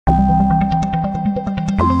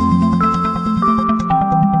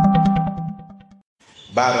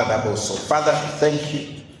Baradaboso. Father, thank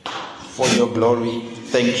you for your glory.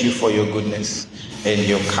 Thank you for your goodness and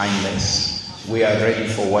your kindness. We are ready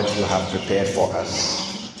for what you have prepared for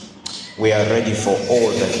us. We are ready for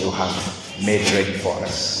all that you have made ready for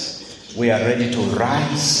us. We are ready to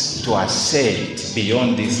rise, to ascend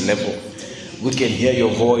beyond this level. We can hear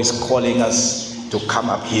your voice calling us to come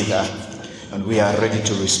up hither, and we are ready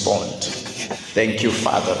to respond. Thank you,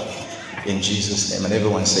 Father, in Jesus' name. And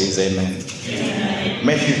everyone says amen. Amen.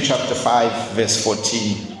 Matthew chapter 5, verse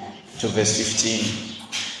 14 to verse 15.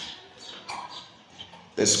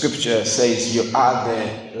 The scripture says, you are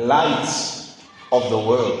the light of the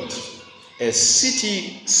world. A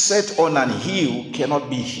city set on an hill cannot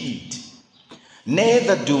be hid.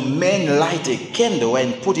 Neither do men light a candle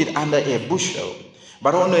and put it under a bushel,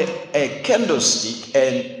 but on a candlestick,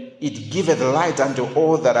 and it giveth light unto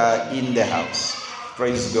all that are in the house.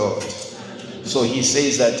 Praise God. So he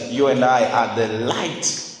says that you and I are the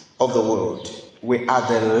light of the world. We are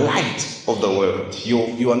the light of the world.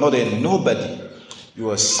 You are not a nobody. You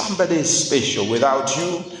are somebody special. Without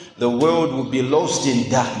you, the world would be lost in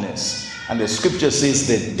darkness. And the scripture says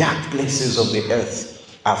the dark places of the earth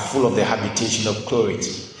are full of the habitation of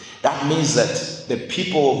clarity. That means that the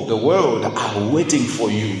people of the world are waiting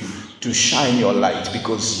for you to shine your light,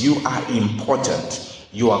 because you are important.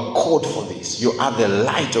 You are called for this. You are the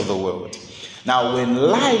light of the world. Now, when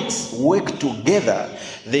lights work together,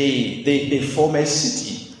 they form a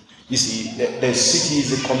city. You see, the city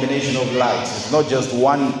is a combination of lights. It's not just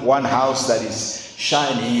one house that is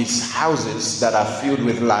shining. It's houses that are filled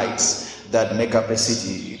with lights that make up a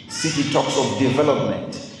city. City talks of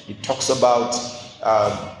development. It talks about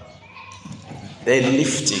a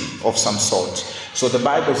lifting of some sort. So the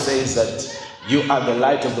Bible says that you are the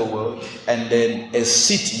light of the world, and then a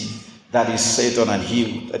city that is set on an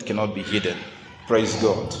hill that cannot be hidden. Praise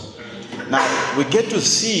God. Now, we get to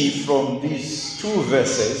see from these two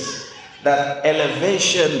verses that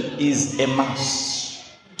elevation is a must.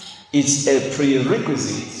 It's a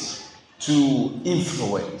prerequisite to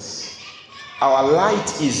influence. Our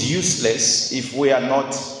light is useless if we are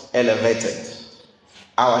not elevated.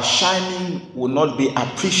 Our shining will not be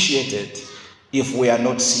appreciated if we are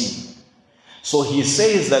not seen. So he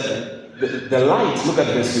says that the light, look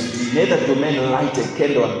at verse 15, neither do men light a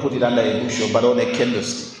candle and put it under a bushel, but on a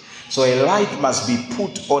candlestick. So a light must be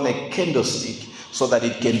put on a candlestick so that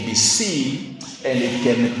it can be seen and it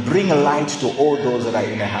can bring light to all those that are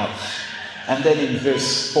in the house. And then in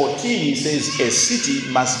verse 14, he says, a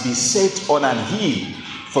city must be set on an hill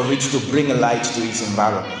for it to bring light to its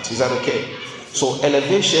environment. Is that okay? So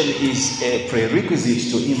elevation is a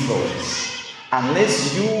prerequisite to influence.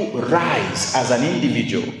 Unless you rise as an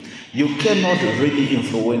individual, you cannot really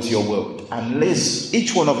influence your world. Unless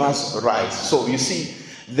each one of us rise. So you see,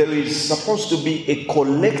 there is supposed to be a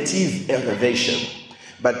collective elevation.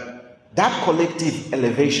 But that collective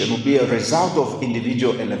elevation will be a result of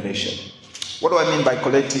individual elevation. What do I mean by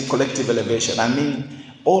collective elevation? I mean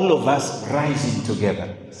all of us rising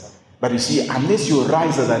together. But you see, unless you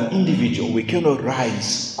rise as an individual, we cannot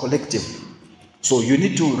rise collectively. So you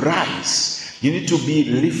need to rise. You need to be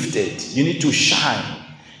lifted. You need to shine.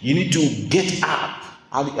 You need to get up.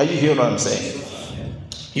 Are you hearing what I'm saying?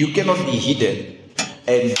 You cannot be hidden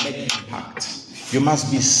and make impact. You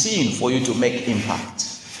must be seen for you to make impact.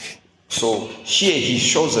 So here he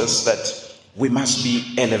shows us that we must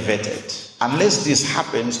be elevated. Unless this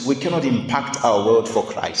happens, we cannot impact our world for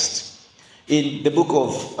Christ. In the book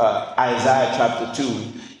of Isaiah chapter 2,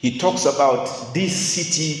 he talks about this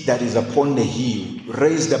city that is upon the hill,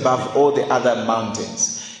 raised above all the other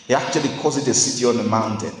mountains. He actually calls it a city on a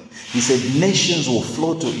mountain. He said nations will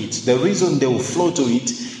flow to it. The reason they will flow to it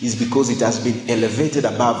is because it has been elevated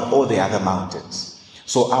above all the other mountains.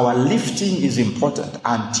 So our lifting is important.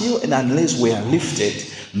 Until and unless we are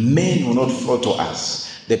lifted, men will not flow to us.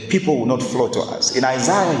 The people will not flow to us. In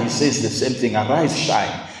Isaiah, he says the same thing, arise,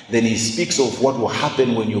 shine. Then he speaks of what will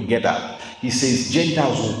happen when you get up. He says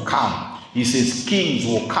Gentiles will come. He says kings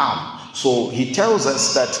will come. So he tells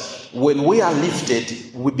us that when we are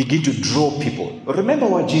lifted, we begin to draw people. Remember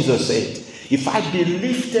what Jesus said, if I be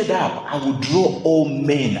lifted up, I will draw all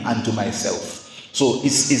men unto myself. So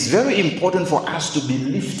it's very important for us to be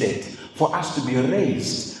lifted, for us to be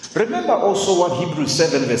raised. Remember also what Hebrews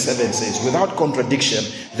 7 verse 7 says, without contradiction,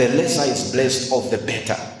 the lesser is blessed of the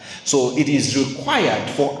better. So it is required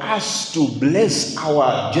for us to bless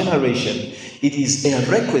our generation. It is a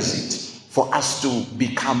requisite for us to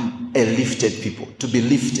become a lifted people, to be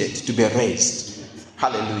lifted, to be raised.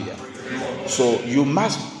 Hallelujah. So you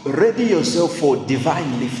must ready yourself for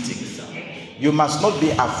divine lifting. You must not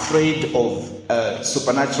be afraid of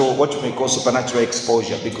supernatural, what you may call supernatural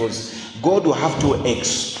exposure, because God will have to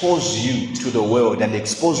expose you to the world and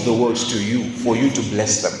expose the world to you for you to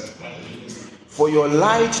bless them. For your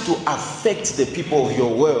light to affect the people of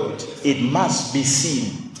your world, it must be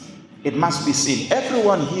seen. It must be seen.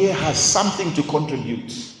 Everyone here has something to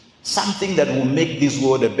contribute, something that will make this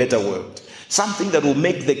world a better world, something that will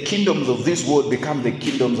make the kingdoms of this world become the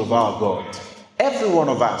kingdoms of our God. Every one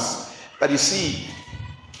of us. But you see,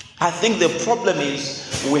 I think the problem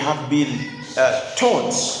is we have been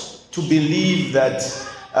taught to believe that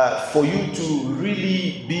for you to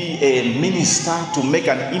really be a minister, to make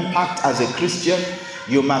an impact as a Christian,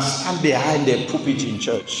 you must stand behind a pulpit in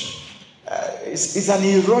church. It's an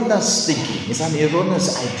erroneous thinking. It's an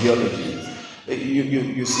erroneous ideology.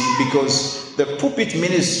 You see, because the pulpit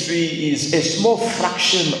ministry is a small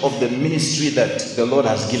fraction of the ministry that the Lord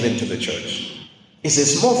has given to the church. It's a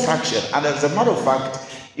small fraction, and as a matter of fact,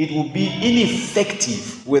 it will be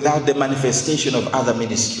ineffective without the manifestation of other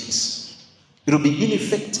ministries. It will be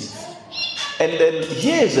ineffective. And then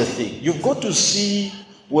here's the thing. You've got to see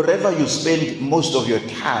wherever you spend most of your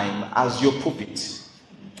time as your pulpit.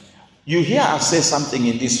 You hear us say something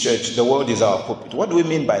in this church, the world is our pulpit. What do we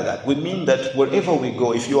mean by that? We mean that wherever we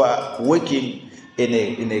go, if you are working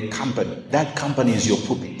in a company, that company is your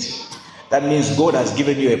pulpit. That means God has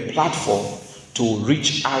given you a platform to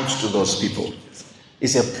reach out to those people.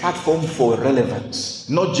 It's a platform for relevance,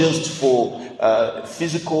 not just for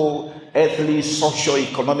physical, earthly, social,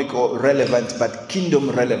 economical relevance, but kingdom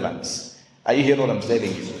relevance. Are you hearing what I'm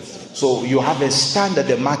telling you? So you have a stand at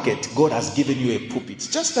the market. God has given you a pulpit.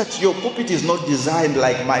 Just that your pulpit is not designed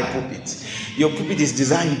like my pulpit. Your pulpit is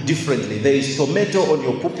designed differently. There is tomato on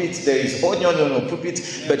your pulpit. There is onion on your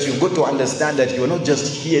pulpit. But you've got to understand that you're not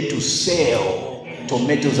just here to sell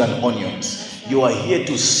tomatoes and onions. You are here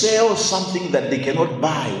to sell something that they cannot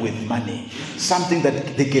buy with money. Something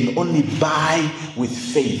that they can only buy with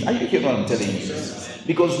faith. Are you hearing what I'm telling you?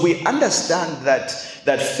 Because we understand that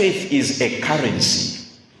faith is a currency.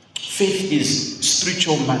 Faith is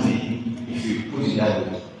spiritual money, if you put it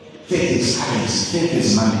that way. Faith is currency. Faith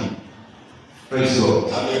is money. Praise God.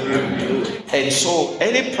 And so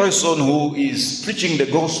any person who is preaching the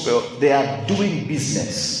gospel, they are doing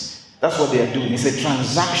business. That's what they are doing. It's a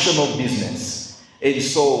transactional business. And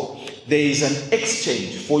so there is an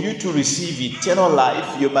exchange. For you to receive eternal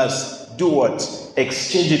life, you must do what?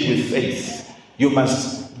 Exchange it with faith. You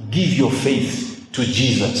must give your faith to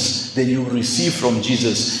Jesus. Then you receive from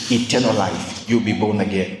Jesus eternal life. You'll be born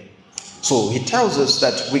again. So he tells us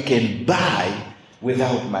that we can buy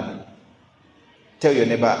without money. Tell your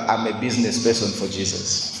neighbor, I'm a business person for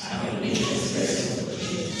Jesus.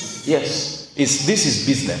 Yes, this is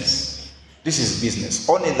business. This is business.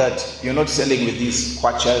 Only that you're not selling with these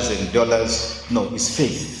kwachas and dollars. No, it's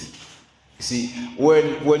faith. You see,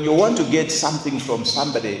 when you want to get something from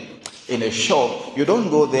somebody in a shop, you don't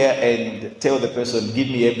go there and tell the person, give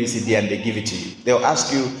me ABCD, and they give it to you. They'll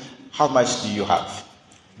ask you, how much do you have?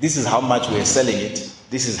 This is how much we're selling it.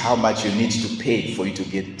 This is how much you need to pay for you to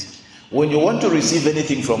get it. When you want to receive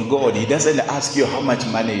anything from God, he doesn't ask you how much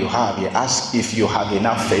money you have. He asks if you have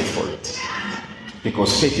enough faith for it.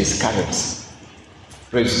 Because faith is currency.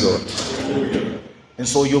 Praise God. And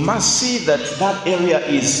so you must see that area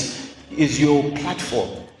is your platform.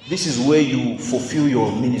 This is where you fulfill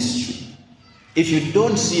your ministry. If you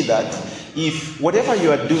don't see that, if whatever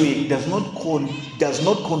you are doing does not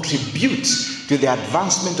contribute to the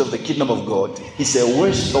advancement of the kingdom of God, it's a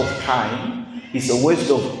waste of time, it's a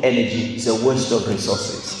waste of energy, it's a waste of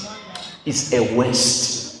resources. It's a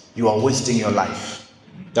waste. You are wasting your life.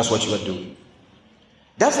 That's what you are doing.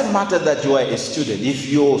 Doesn't matter that you are a student. If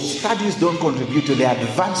your studies don't contribute to the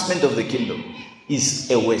advancement of the kingdom,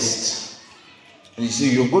 it's a waste. And you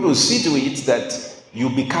see, you've got to see to it that you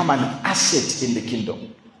become an asset in the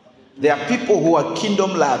kingdom. There are people who are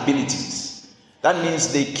kingdom liabilities. That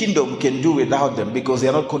means the kingdom can do without them because they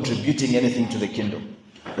are not contributing anything to the kingdom.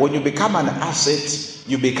 When you become an asset,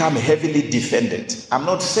 you become heavily defended. I'm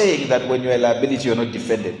not saying that when you're a liability, you're not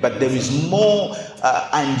defended, but there is more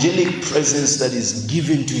angelic presence that is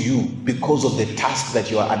given to you because of the task that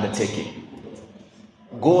you are undertaking.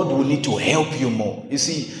 God will need to help you more. You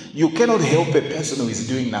see, you cannot help a person who is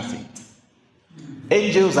doing nothing.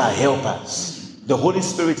 Angels are helpers. The Holy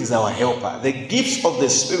Spirit is our helper. The gifts of the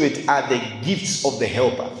Spirit are the gifts of the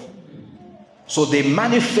helper. So they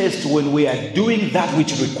manifest when we are doing that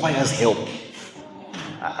which requires help.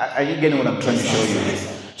 Are you getting what I'm trying to show you?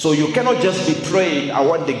 So you cannot just be praying, I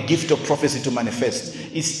want the gift of prophecy to manifest.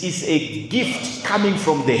 It's a gift coming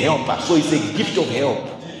from the helper. So it's a gift of help.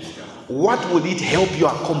 what will it help you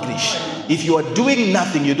accomplish? If you are doing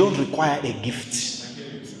nothing, you don't require a gift.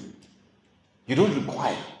 You don't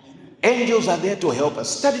require. Angels are there to help us.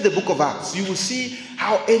 Study the book of Acts. You will see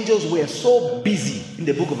how angels were so busy in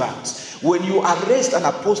the book of Acts. When you arrest an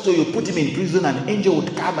apostle, you put him in prison, an angel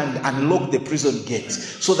would come and unlock the prison gate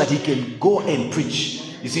so that he can go and preach.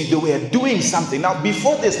 You see, they were doing something. Now,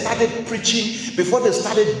 before they started preaching, before they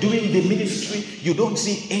started doing the ministry, you don't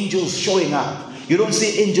see angels showing up. You don't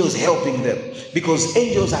see angels helping them, because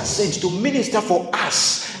angels are sent to minister for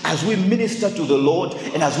us as we minister to the Lord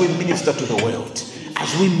and as we minister to the world.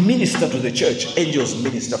 As we minister to the church, angels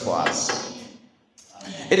minister for us.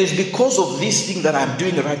 It is because of this thing that I'm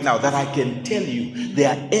doing right now that I can tell you there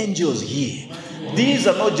are angels here. These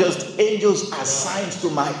are not just angels assigned to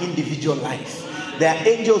my individual life. They are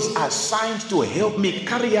angels assigned to help me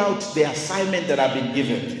carry out the assignment that I've been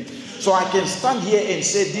given. So I can stand here and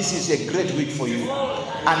say, this is a great week for you.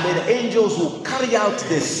 And then angels will carry out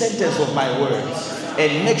the sentence of my words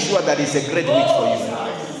and make sure that it's a great week for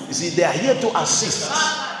you. You see, they are here to assist.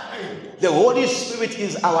 The Holy Spirit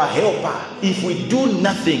is our helper. If we do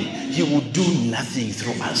nothing, He will do nothing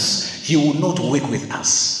through us. He will not work with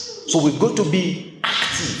us. So we've got to be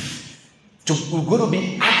active. We've got to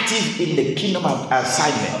be active in the kingdom of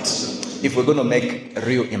assignment if we're going to make a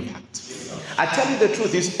real impact. I tell you the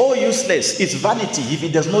truth, it's all useless. It's vanity if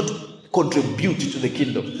it does not contribute to the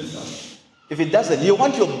kingdom. If it doesn't, you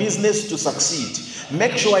want your business to succeed,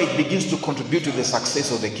 make sure it begins to contribute to the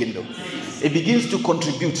success of the kingdom. It begins to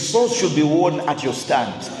contribute. Souls should be won at your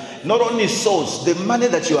stand. Not only souls, the money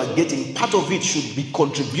that you are getting, part of it should be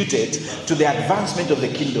contributed to the advancement of the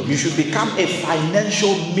kingdom. You should become a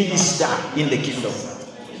financial minister in the kingdom.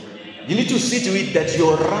 You need to see to it that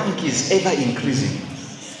your rank is ever increasing,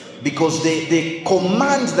 because the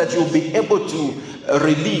command that you'll be able to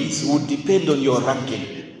release will depend on your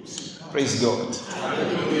ranking. Praise God.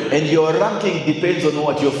 And your ranking depends on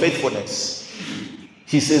what? Your faithfulness.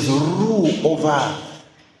 He says, rule over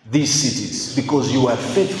these cities, because you are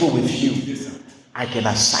faithful with you. I can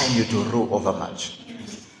assign you to rule over much.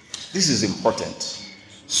 This is important.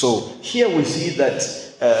 So here we see that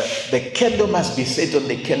the candle must be set on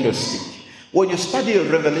the candlestick. When you study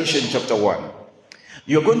Revelation chapter 1,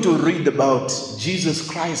 you're going to read about Jesus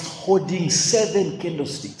Christ holding 7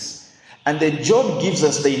 candlesticks. And then John gives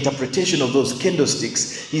us the interpretation of those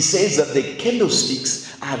candlesticks. He says that the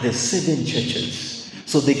candlesticks are the 7 churches.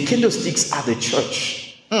 So the candlesticks are the church.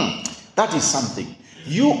 That is something.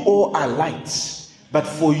 You all are lights. But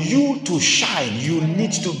for you to shine, you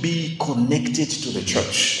need to be connected to the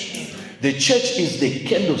church. The church is the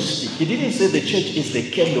candlestick. He didn't say the church is the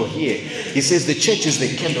candle here. He says the church is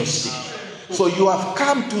the candlestick. So you have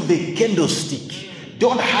come to the candlestick.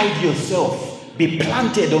 Don't hide yourself. Be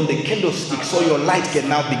planted on the candlestick so your light can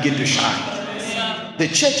now begin to shine. The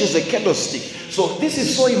church is a candlestick. So this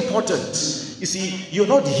is so important. You see, you're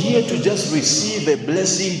not here to just receive a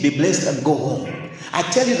blessing, be blessed and go home. I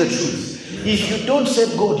tell you the truth. If you don't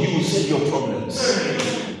save God, you will save your problems.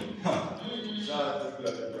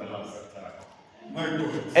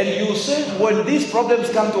 And you say, when these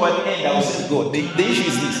problems come to an end, I will save God. The issue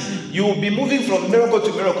is this. You will be moving from miracle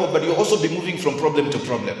to miracle, but you'll also be moving from problem to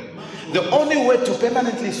problem. The only way to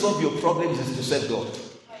permanently solve your problems is to serve God.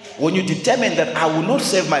 When you determine that I will not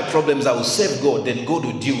save my problems, I will serve God, then God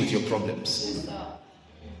will deal with your problems.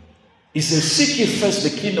 He says, seek ye first the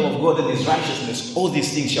kingdom of God and His righteousness. All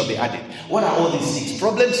these things shall be added. What are all these things?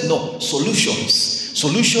 Problems? No. Solutions.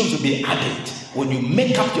 Solutions will be added when you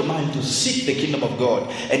make up your mind to seek the kingdom of God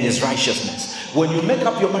and His righteousness. When you make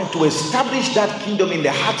up your mind to establish that kingdom in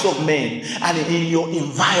the hearts of men and in your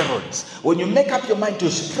environs, when you make up your mind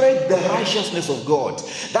to spread the righteousness of God,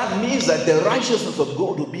 that means that the righteousness of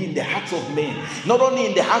God will be in the hearts of men. Not only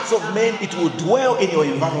in the hearts of men, it will dwell in your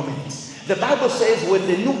environment. The Bible says when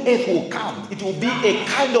the new earth will come, it will be a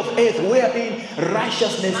kind of earth wherein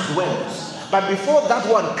righteousness dwells. But before that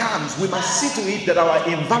one comes, we must see to it that our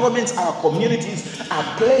environments, our communities are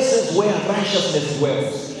places where righteousness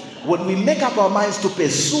dwells. When we make up our minds to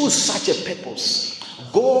pursue such a purpose,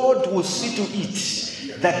 God will see to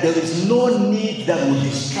it that there is no need that will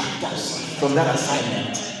distract us from that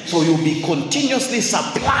assignment. So you'll be continuously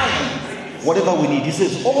supplying whatever we need. He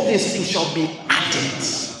says all these things shall be added.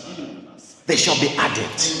 They shall be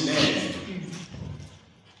added.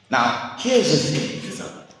 Now, here's the thing.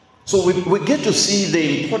 So we get to see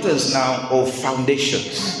the importance now of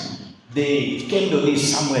foundations. The kingdom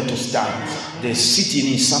needs somewhere to stand. The city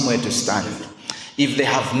needs somewhere to stand. If they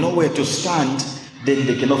have nowhere to stand, then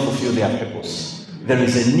they cannot fulfill their purpose. There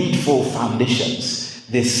is a need for foundations.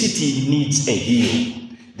 The city needs a hill.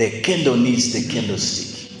 The candle needs the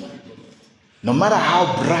candlestick. No matter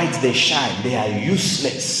how bright they shine, they are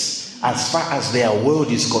useless as far as their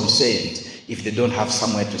world is concerned if they don't have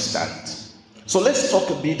somewhere to stand. So let's talk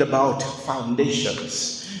a bit about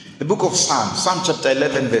foundations. The book of Psalms, Psalm chapter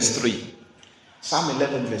 11 verse 3. Psalm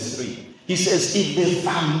 11 verse 3. He says, if the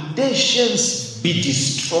foundations be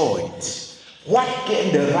destroyed, what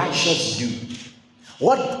can the righteous do?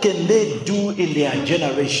 What can they do in their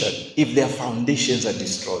generation if their foundations are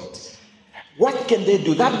destroyed? What can they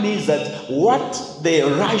do? That means that what the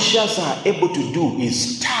righteous are able to do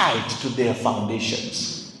is tied to their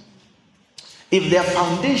foundations. If their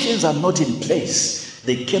foundations are not in place,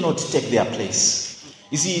 they cannot take their place.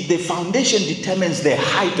 You see, the foundation determines the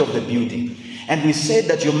height of the building. And we said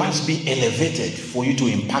that you must be elevated for you to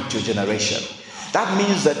impact your generation. That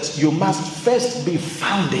means that you must first be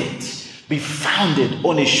founded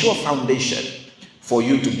on a sure foundation for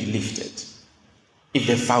you to be lifted. If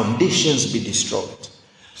the foundations be destroyed.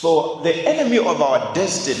 So the enemy of our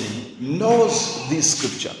destiny knows this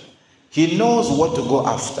scripture. He knows what to go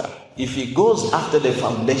after. If he goes after the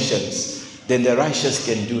foundations, then the righteous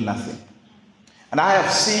can do nothing. And I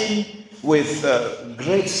have seen with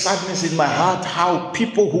great sadness in my heart how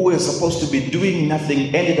people who were supposed to be doing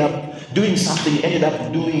nothing ended up doing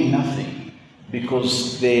nothing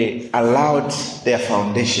because they allowed their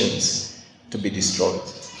foundations to be destroyed.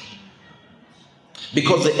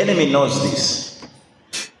 Because the enemy knows this,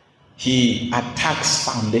 he attacks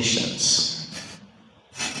foundations.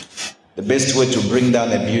 The best way to bring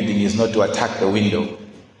down a building is not to attack the window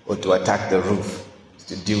or to attack the roof, it's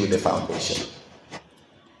to deal with the foundation.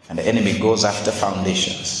 And the enemy goes after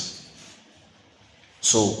foundations.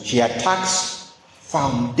 So he attacks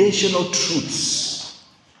foundational truths,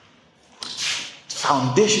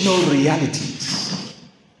 foundational realities.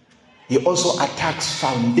 He also attacks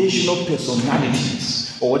foundational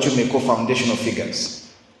personalities, or what you may call foundational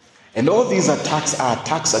figures. And all these attacks are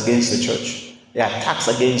attacks against the church. They are attacks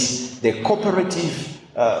against the cooperative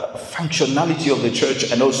functionality of the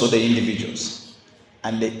church and also the individuals.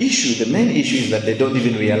 And the main issue is that they don't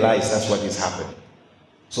even realize that's what is happening.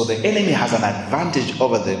 So the enemy has an advantage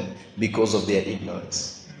over them because of their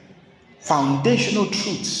ignorance. Foundational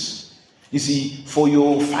truths. You see, for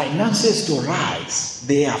your finances to rise,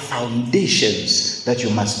 there are foundations that you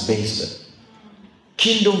must base them.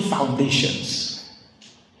 Kingdom foundations.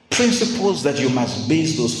 Principles that you must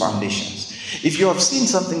base those foundations. If you have seen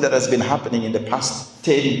something that has been happening in the past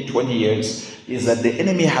 10, 20 years, is that the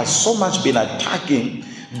enemy has so much been attacking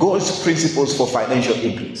God's principles for financial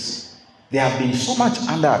increase. They have been so much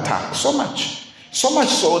under attack, so much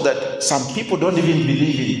so that some people don't even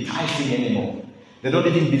believe in tithing anymore. They don't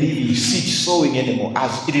even believe in seed sowing anymore.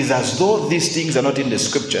 It is as though these things are not in the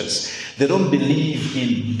scriptures. They don't believe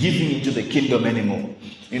in giving into the kingdom anymore.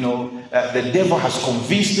 The devil has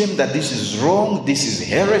convinced them that this is wrong, this is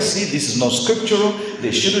heresy, this is not scriptural,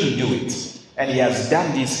 they shouldn't do it. And he has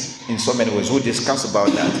done this in so many ways. We'll discuss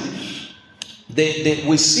about that.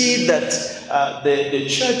 We see that the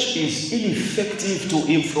church is ineffective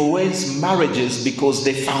to influence marriages because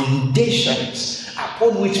the foundations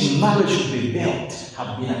upon which marriage should be built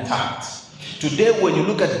have been attacked. Today, when you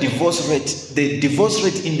look at divorce rate, the divorce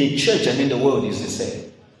rate in the church and in the world is the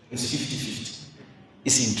same. It's 50-50.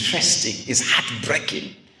 It's interesting. It's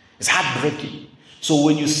heartbreaking. So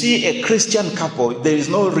when you see a Christian couple, there is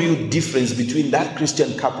no real difference between that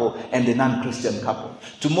Christian couple and the non-Christian couple.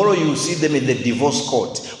 Tomorrow you will see them in the divorce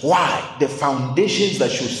court. Why? The foundations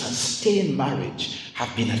that should sustain marriage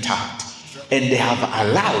have been attacked. And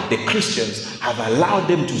the Christians have allowed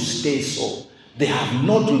them to stay so. They have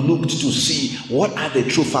not looked to see what are the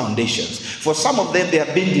true foundations. For some of them, they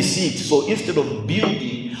have been deceived. So instead of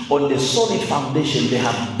building on the solid foundation, they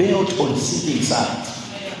have built on sinking sand.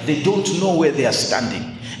 They don't know where they are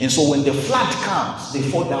standing. And so when the flood comes, they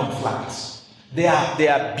fall down flat. They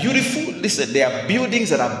are beautiful. Listen, there are buildings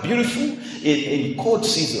that are beautiful in cold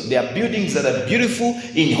season. There are buildings that are beautiful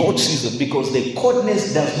in hot season because the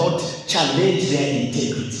coldness does not challenge their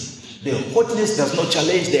integrity. The hotness does not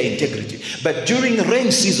challenge their integrity. But during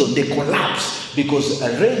rain season, they collapse because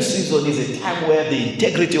a rain season is a time where the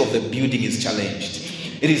integrity of the building is challenged.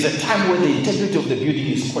 It is a time where the integrity of the building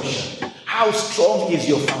is questioned. How strong is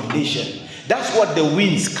your foundation? That's what the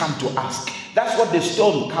winds come to ask. That's what the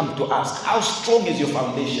storm come to ask. How strong is your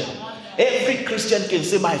foundation? Every Christian can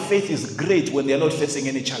say, my faith is great when they're not facing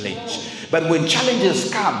any challenge. But when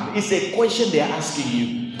challenges come, it's a question they're asking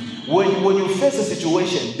you. When you face a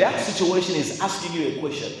situation, that situation is asking you a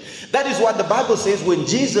question. That is what the Bible says when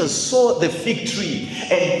Jesus saw the fig tree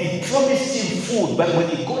and he promised him food, but when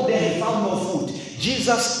he got there, he found no food.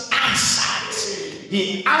 Jesus answered.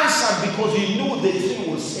 He answered because he knew the tree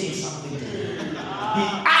was saying something.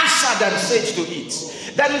 and said to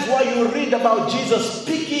it. That is why you read about Jesus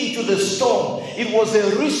speaking to the storm. It was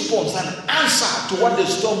a response, an answer to what the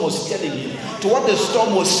storm was telling him, to what the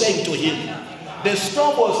storm was saying to him. The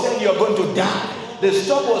storm was saying, you're going to die. The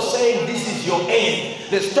storm was saying, this is your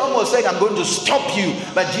end. The storm was saying, I'm going to stop you.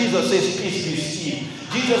 But Jesus says, peace be still.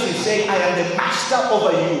 Jesus is saying, I am the master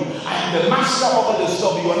over you. I am the master over the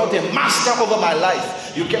storm. You are not a master over my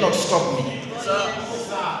life. You cannot stop me.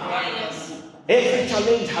 Every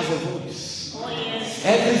challenge has a voice.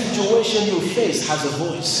 Every situation you face has a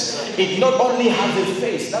voice. It not only has a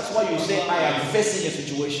face. That's why you say, I am facing a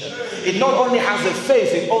situation. It not only has a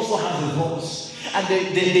face, it also has a voice. And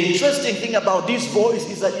the interesting thing about this voice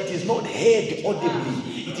is that it is not heard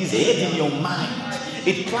audibly. It is heard in your mind.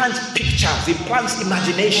 It plants pictures. It plants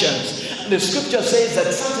imaginations. And the scripture says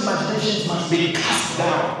that such imaginations must be cast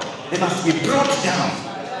down. They must be brought down.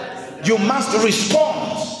 You must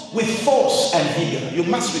respond with force and vigor. You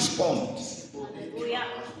must respond.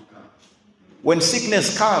 When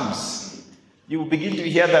sickness comes, you begin to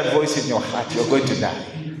hear that voice in your heart. You're going to die.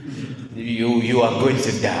 You are going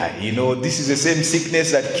to die. You know, this is the same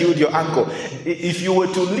sickness that killed your uncle. If you were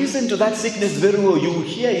to listen to that sickness very well, you will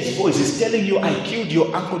hear his voice. He's telling you, I killed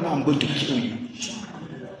your uncle, now I'm going to kill you.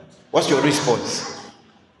 What's your response?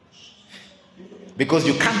 Because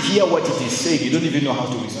you can't hear what it is saying. You don't even know how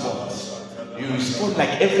to respond. You respond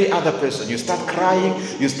like every other person. You start crying,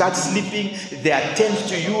 you start sleeping. They attend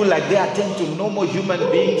to you like they attend to normal human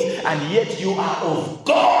beings, and yet you are of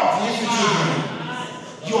God. Listen to me.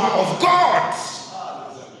 You are of God.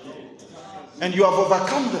 And you have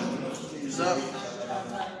overcome them.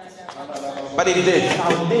 But if the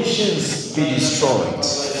foundations be destroyed,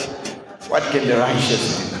 what can the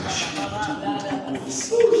righteous do?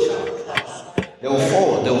 They will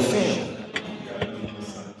fall, they will fail.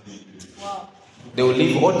 They will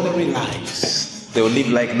live ordinary lives. They will live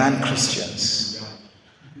like non-Christians.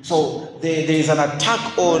 So there is an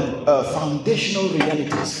attack on foundational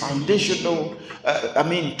realities,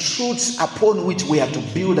 truths upon which we are to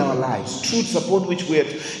build our lives, truths upon which we are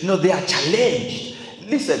to, they are challenged.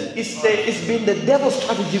 Listen, it's been the devil's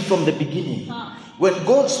strategy from the beginning. When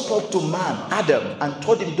God spoke to man, Adam, and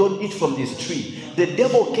told him, don't eat from this tree, the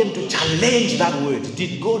devil came to challenge that word.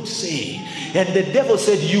 Did God say? And the devil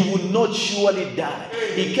said, you will not surely die.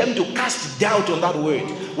 He came to cast doubt on that word.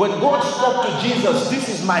 When God spoke to Jesus, this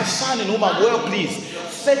is my son in whom I'm well pleased,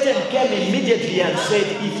 Satan came immediately and said,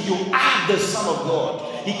 if you are the Son of God.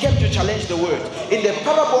 He came to challenge the word. In the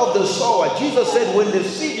parable of the sower, Jesus said, when the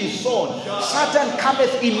seed is sown, Satan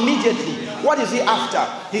cometh immediately. What is he after?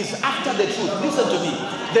 He's after the truth. Listen to me.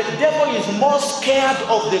 The devil is more scared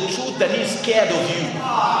of the truth than he's scared of you.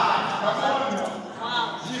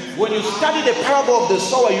 When you study the parable of the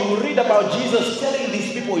sower, you will read about Jesus telling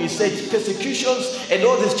these people, he said, persecutions and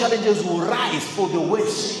all these challenges will rise for the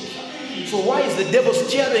word's sake. So why is the devil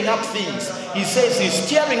stirring up things? He says he's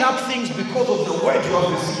stirring up things because of the word you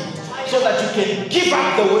have received, so that you can give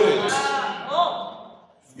up the word.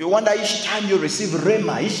 You wonder each time you receive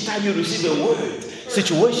rhema, each time you receive a word,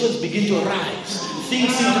 situations begin to rise.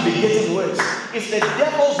 Things seem to be getting worse. It's the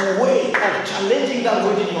devil's way of challenging that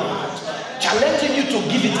word in your heart, challenging you to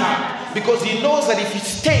give it up, because he knows that if it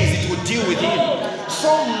stays, it will deal with him. So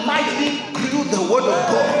mightily grew the word of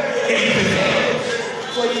God in prevail.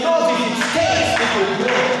 So he knows if it stays, it will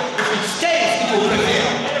grow. If it stays, it will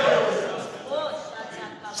prevail.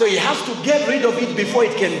 So he has to get rid of it before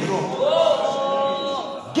it can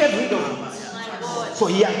grow. Get rid of it. So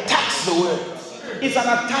he attacks the word. It's an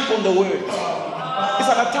attack on the word. It's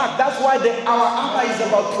an attack. That's why our armor is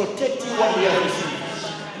about protecting what we have received.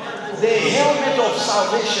 The helmet of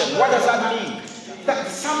salvation. What does that mean?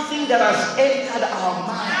 That's something that has entered our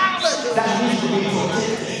minds that needs to be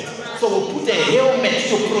protected. So we put a helmet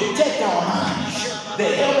to protect our minds. The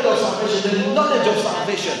helmet of salvation, the knowledge of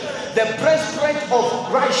salvation, the breastplate of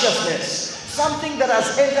righteousness, something that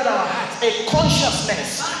has entered our hearts, a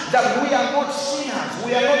consciousness that we are not sinners,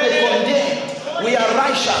 we are not the condemned, we are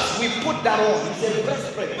righteous. We put that on. It's a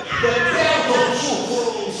breastplate. The belt of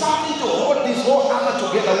truth, something to hold this whole armor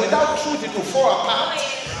together. Without truth, it will fall apart.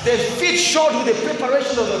 The feet shod with the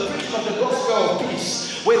preparation of the preaching of the gospel of peace.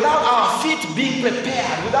 Without our feet being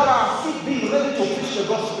prepared, without our feet being ready to preach the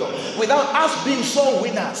gospel, without us being soul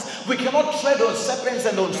winners, we cannot tread on serpents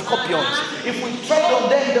and on scorpions. If we tread on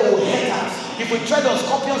them, they will hurt us. If we tread on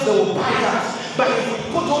scorpions, they will bite us. But if we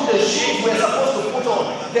put on the shoes we're supposed to put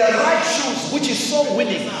on, the right shoes, which is soul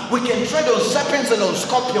winning, we can tread on serpents and on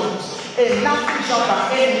scorpions, and nothing shall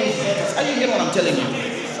by any means hurt us. Are you hearing what I'm telling you?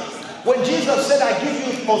 When Jesus said, I give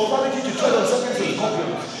you authority to tread on serpents and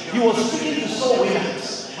scorpions, he was speaking to soul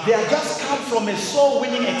winners. They had just come from a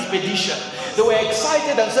soul-winning expedition. They were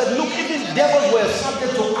excited and said, look, if these devils were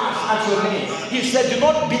subject to us at your name. He said, do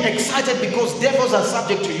not be excited because devils are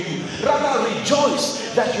subject to you. Rather rejoice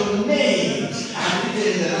that your names are written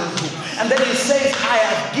in the Lamb's book. And then he says, I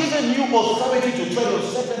have given you authority to tread on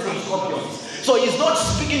serpents and scorpions. So he's not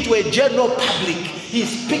speaking to a general public. He's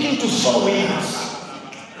speaking to soul winners.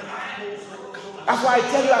 That's why I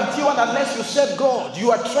tell you, until and unless you serve God,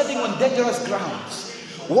 you are treading on dangerous grounds.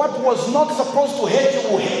 What was not supposed to hurt you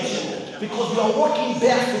will hurt you because you are walking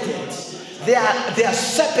barefooted. There are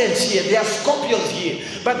serpents here, there are scorpions here,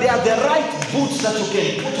 but they are the right boots that you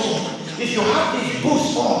can put on. If you have these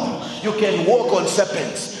boots on, you can walk on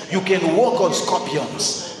serpents, you can walk on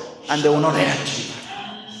scorpions, and they will not hurt you.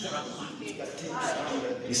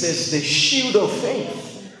 He says the shield of faith.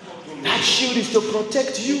 That shield is to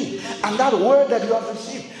protect you. And that word that you have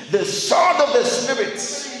received, the sword of the Spirit,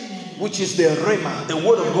 which is the Rhema, the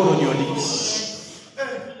word of God on your lips.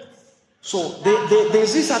 So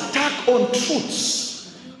there's this attack on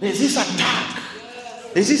truths. There's this attack.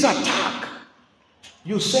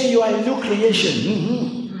 You say you are a new creation.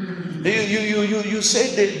 You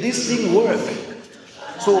say that this thing works.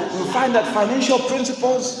 So you find that financial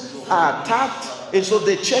principles are attacked, and so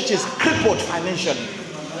the church is crippled financially.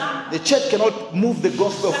 The church cannot move the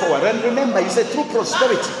gospel forward. And remember, he said through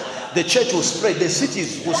prosperity, the church will spread, the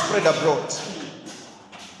cities will spread abroad.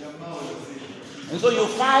 And so you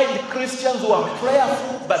find Christians who are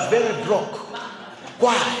prayerful but very broke.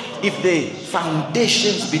 Why? If the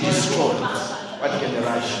foundations be destroyed, what can the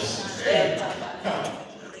righteous say?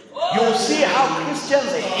 You will see how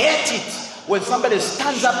Christians hate it when somebody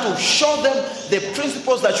stands up to show them the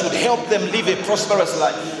principles that should help them live a prosperous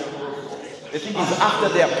life. They think it's after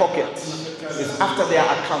their pockets. It's after their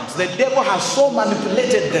accounts. The devil has so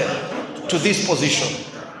manipulated them to this position.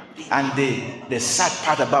 And the sad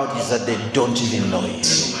part about it is that they don't even know it.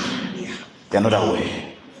 They're not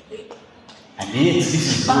aware. And yet this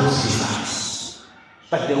is God's desires.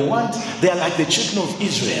 But they are like the children of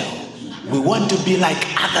Israel. We want to be like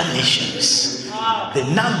other nations. The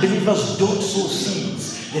non-believers don't sow seeds.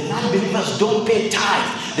 The non-believers don't pay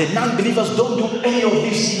tithe. The non-believers don't do any of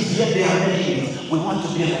these things, yet they are making it. We want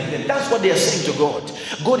to be like them. That's what they are saying to God.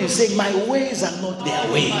 God is saying, my ways are not their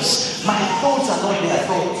ways. My thoughts are not their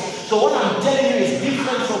thoughts. So what I'm telling you is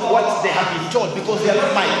different from what they have been taught, because they are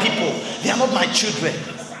not my people. They are not my children.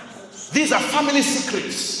 These are family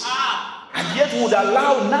secrets. And yet we would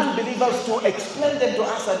allow non-believers to explain them to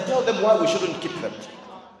us and tell them why we shouldn't keep them.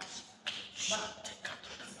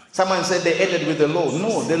 Someone said they ended with the law.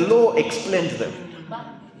 No, the law explained them.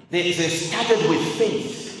 They started with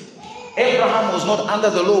faith. Abraham was not under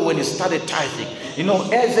the law when he started tithing. You know,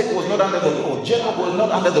 Isaac was not under the law. Jacob was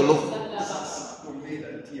not under the law.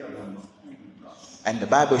 And the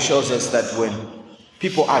Bible shows us that when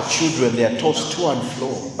people are children, they are tossed to and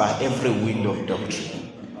fro by every wind of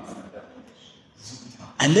doctrine.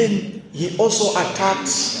 And then he also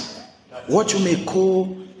attacks what you may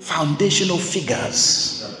call foundational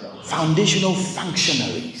figures, foundational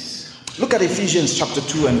functionaries. Look at Ephesians chapter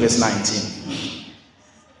 2 and verse 19.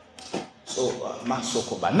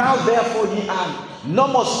 Now therefore ye are no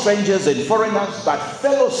more strangers and foreigners, but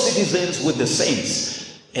fellow citizens with the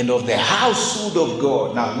saints and of the household of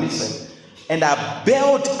God. Now listen. And are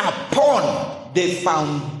built upon the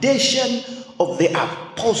foundation of the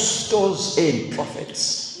apostles and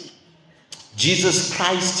prophets, Jesus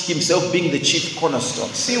Christ himself being the chief cornerstone.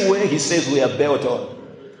 See where he says we are built on.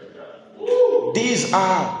 These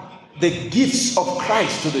are the gifts of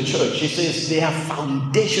Christ to the church. He says they are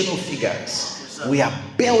foundational figures. We are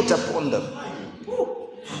built upon them.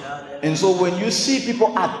 And so when you see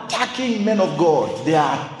people attacking men of God, they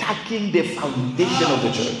are attacking the foundation of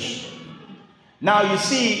the church. Now you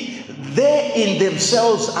see, they in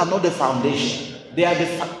themselves are not the foundation. They are the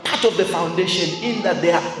part of the foundation in that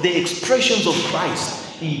they are the expressions of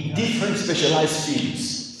Christ in different specialized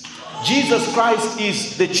fields. Jesus Christ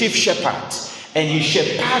is the chief shepherd, and he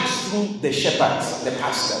shepherds through the shepherds, the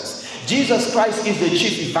pastors. Jesus Christ is the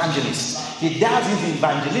chief evangelist. He does his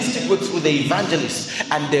evangelistic work through the evangelists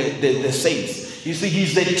and the saints. You see,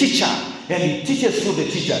 he's the teacher, and he teaches through the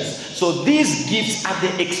teachers. So these gifts are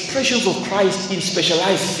the expressions of Christ in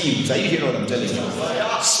specialized fields. Are you hearing what I'm telling you?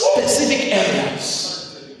 Specific areas.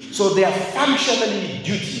 So they are functionally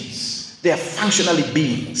duties. They are functionally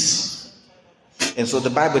beings. And so the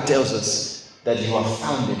Bible tells us that you are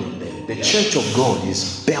founded on them. The church of God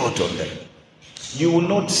is built on them. You will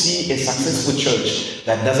not see a successful church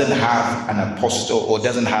that doesn't have an apostle or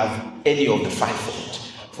doesn't have any of the fivefold.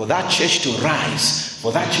 For that church to rise,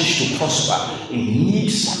 for that church to prosper, it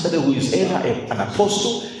needs somebody who is either an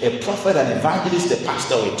apostle, a prophet, an evangelist, a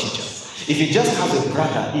pastor, or a teacher. If it just has a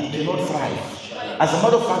brother, it cannot thrive. As a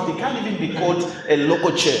matter of fact, it can't even be called a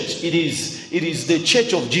local church. It is the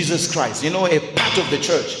church of Jesus Christ, a part of the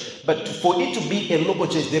church. But for it to be a local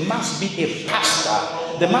church, there must be a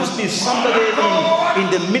pastor. There must be somebody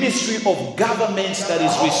in the ministry of government that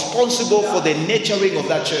is responsible for the nurturing of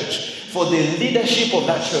that church, for the leadership of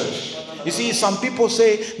that church. You see, some people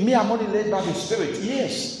say, me, I'm only led by the Spirit.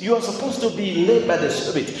 Yes, you are supposed to be led by the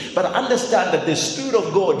Spirit. But understand that the Spirit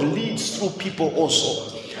of God leads through people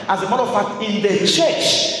also. As a matter of fact, in the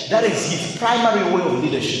church, that is his primary way of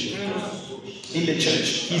leadership. In the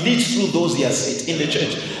church, he leads through those he has set in the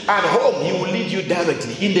church. At home, he will lead you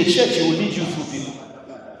directly. In the church, he will lead you through people.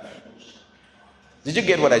 Did you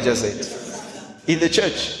get what I just said? In the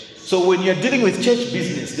church. So when you're dealing with church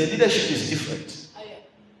business, the leadership is different.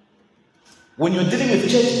 When you're dealing with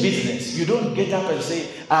church business, you don't get up and say,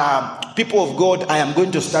 people of God, I am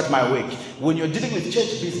going to start my work. When you're dealing with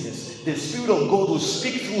church business, the Spirit of God will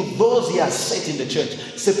speak through those he has set in the church.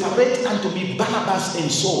 Separate unto me Barnabas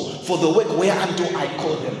and Saul for the work whereunto I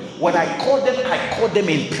call them. When I call them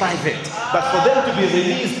in private. But for them to be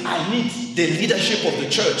released, I need the leadership of the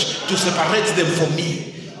church to separate them from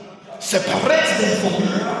me. Separate them from me.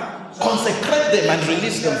 Consecrate them and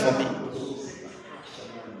release them from me.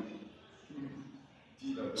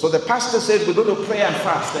 So the pastor said, we're going to pray and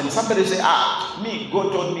fast. And somebody said,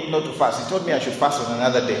 God told me not to fast. He told me I should fast on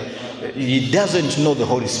another day. He doesn't know the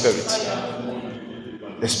Holy Spirit.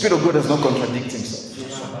 The Spirit of God does not contradict himself.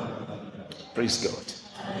 Praise God.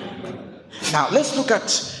 Now, let's look at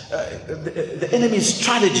the enemy's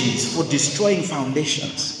strategies for destroying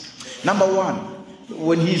foundations. Number one,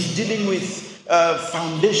 when he's dealing with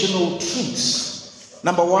foundational truths.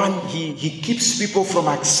 Number one, he keeps people from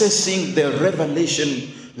accessing the revelation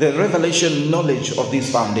knowledge of these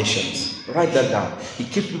foundations. Write that down. He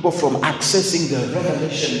keeps people from accessing the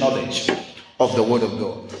revelation knowledge of the Word of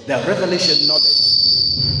God. The revelation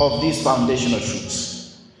knowledge of these foundational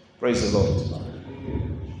truths. Praise the Lord.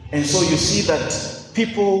 And so you see that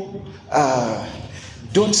people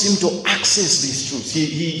don't seem to access these truths.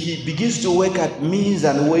 He begins to work at means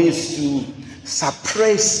and ways to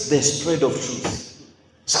suppress the spread of truth.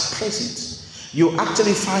 Suppress it. You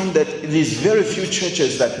actually find that it is very few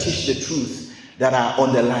churches that teach the truth that are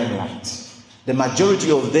on the limelight. The majority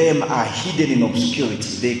of them are hidden in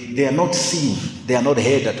obscurity. They are not seen. They are not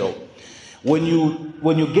heard at all. When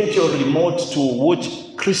you get your remote to watch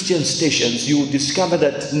Christian stations, you will discover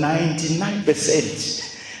that 99%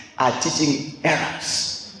 are teaching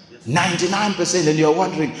errors. 99%, and you are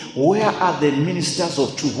wondering, where are the ministers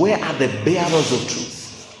of truth? Where are the bearers of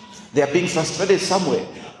truth? They are being frustrated somewhere.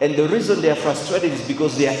 And the reason they are frustrated is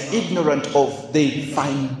because they are ignorant of the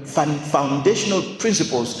foundational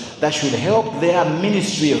principles that should help their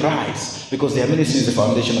ministry rise, because their ministry is the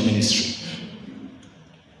foundational ministry.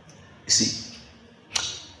 You see,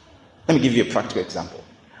 let me give you a practical example.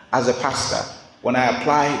 As a pastor, when I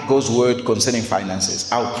apply God's word concerning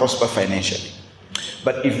finances, I'll prosper financially.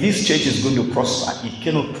 But if this church is going to prosper, it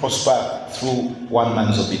cannot prosper through one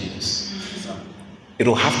man's obedience. It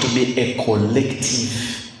will have to be a collective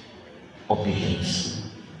obedience.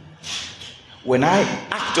 When I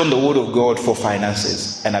act on the word of God for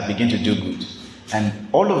finances and I begin to do good, and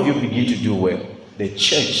all of you begin to do well, the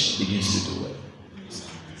church begins to do well.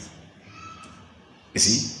 You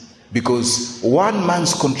see? Because one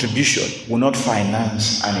man's contribution will not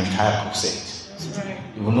finance an entire crusade.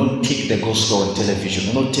 It will not take the gospel on television,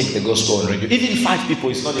 it will not take the gospel on radio. Even 5 people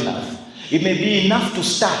is not enough. It may be enough to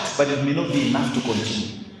start, but it may not be enough to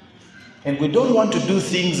continue. And we don't want to do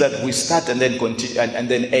things that we start and then continue and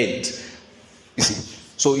then end. You see?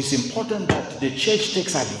 So it's important that the church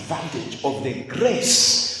takes advantage of the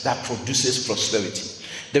grace that produces prosperity.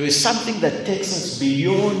 There is something that takes us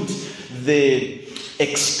beyond the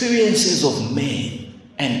experiences of men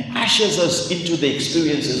and ushers us into the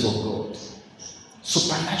experiences of God.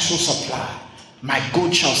 Supernatural supply. My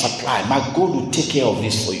God shall supply. My God will take care of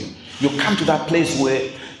this for you. You come to that place where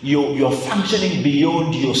you're functioning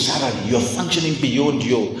beyond your salary. You're functioning beyond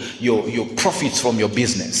your profits from your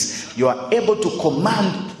business. You are able to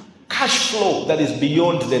command cash flow that is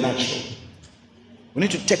beyond the natural. We need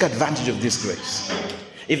to take advantage of this grace.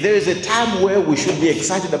 If there is a time where we should be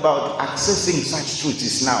excited about accessing such truth,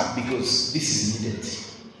 it's now, because this is needed.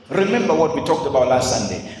 Remember what we talked about last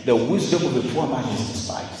Sunday. The wisdom of the poor man is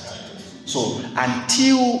despised. So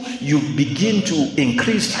until you begin to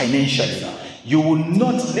increase financially, you will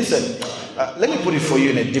not, listen, let me put it for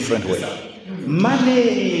you in a different way.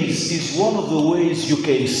 Money is one of the ways you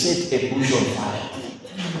can set a bush on fire.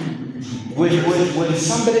 When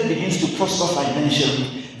somebody begins to prosper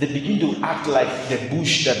financially, they begin to act like the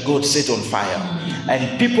bush that God set on fire.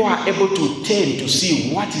 And people are able to turn to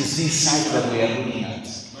see what is this site that we are looking at.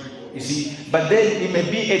 You see, but then it may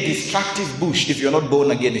be a destructive bush if you're not born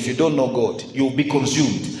again. If you don't know God, you will be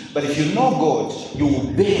consumed. But if you know God, you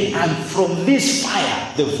will bear, and from this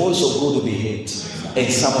fire, the voice of God will be heard,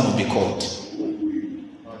 and someone will be called.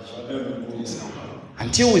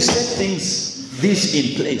 Until we set this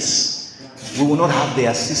in place, we will not have the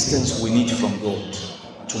assistance we need from God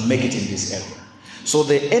to make it in this area. So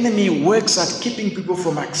the enemy works at keeping people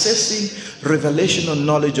from accessing revelation or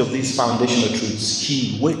knowledge of these foundational truths.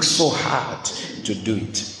 He works so hard to do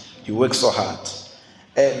it. He works so hard.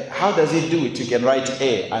 And how does he do it? You can write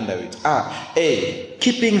A under it. A,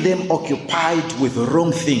 keeping them occupied with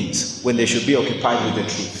wrong things when they should be occupied with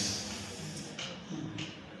the truth.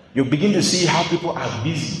 You begin to see how people are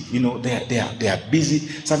busy. You know, they are busy.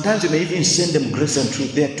 Sometimes you may even send them grace and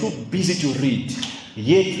truth. They are too busy to read.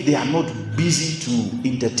 Yet they are not busy to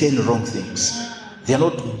entertain wrong things. They are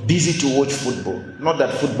not busy to watch football. Not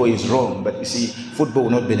that football is wrong, but you see, football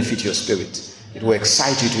will not benefit your spirit. It will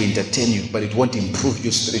excite you to entertain you, but it won't improve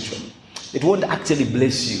you spiritually. It won't actually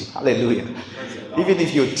bless you. Hallelujah. Even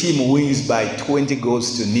if your team wins by 20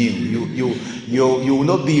 goals to nil, you will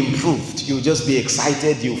not be improved. You'll just be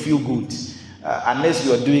excited. You'll feel good. Unless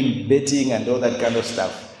you are doing betting and all that kind of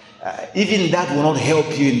stuff. Even that will not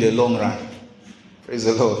help you in the long run. Praise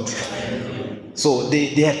the Lord. So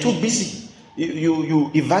they are too busy.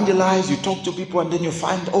 You evangelize, you talk to people, and then you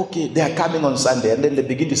find, okay, they are coming on Sunday, and then they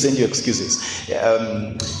begin to send you excuses.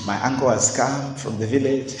 My uncle has come from the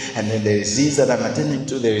village, and then there is this that I'm attending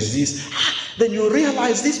to, there is this. Then you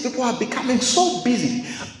realize these people are becoming so busy.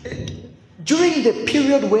 During the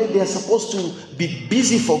period where they are supposed to be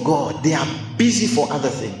busy for God, they are busy for other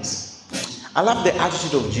things. I love the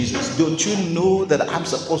attitude of Jesus. Don't you know that I'm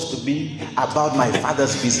supposed to be about my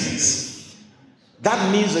Father's business?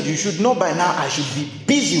 That means that you should know by now I should be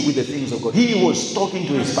busy with the things of God. He was talking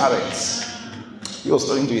to his parents. He's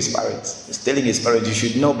telling his parents, you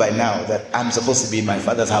should know by now that I'm supposed to be in my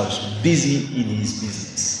Father's house, busy in his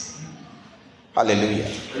business. Hallelujah.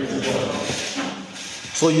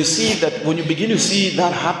 So you see that when you begin to see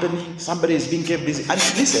that happening, somebody is being kept busy. And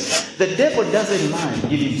listen, the devil doesn't mind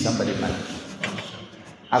giving somebody money.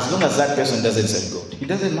 As long as that person doesn't serve God, he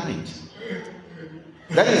doesn't mind.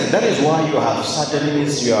 That is why you have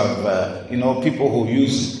Satanists, you have people who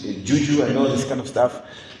use juju and all this kind of stuff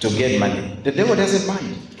to get money. The devil doesn't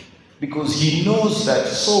mind because he knows that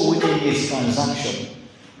soul winning is transaction.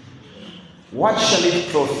 What shall it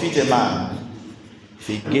profit a man if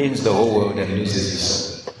he gains the whole world and loses his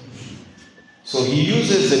soul? So he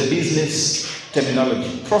uses the business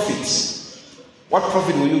terminology, profits. What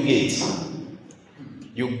profit will you get?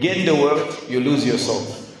 You gain the world, you lose your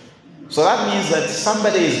soul. So that means that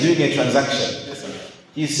somebody is doing a transaction.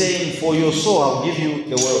 He's saying, for your soul, I'll give you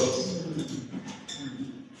the world.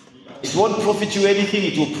 It won't profit you anything,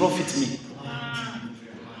 it will profit me.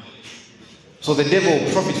 So the devil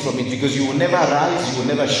will profit from it because you will never rise, you will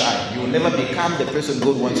never shine. You will never become the person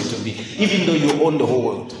God wants you to be, even though you own the whole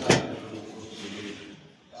world.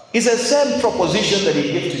 It's the same proposition that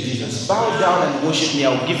he gave to Jesus. Bow down and worship me,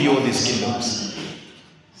 I'll give you all these kingdoms.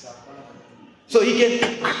 So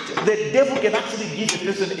the devil can actually give a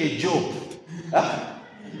person a job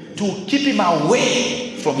to keep him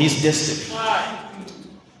away from his destiny.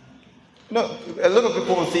 No, a lot of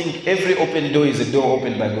people think every open door is a door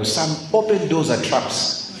opened by God. Some open doors are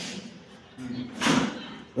traps.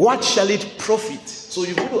 What shall it profit? So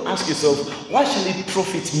you've got to ask yourself, what shall it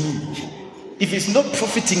profit me? If it's not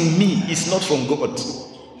profiting me, it's not from God.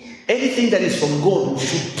 Anything that is from God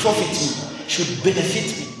should profit me, should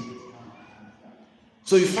benefit me.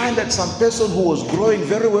 So you find that some person who was growing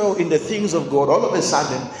very well in the things of God, all of a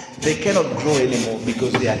sudden, they cannot grow anymore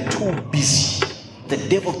because they are too busy. The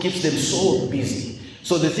devil keeps them so busy.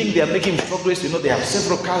 So they think they are making progress. They have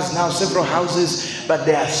several cars now, several houses, but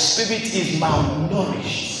their spirit is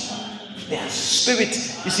malnourished. Their spirit,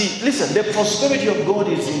 you see, listen, the prosperity of God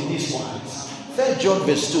is in this wise. 3 John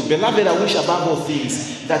verse 2, beloved, I wish above all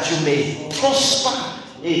things that you may prosper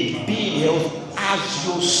and be in health as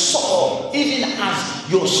your soul, even as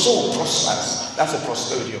your soul prospers. That's the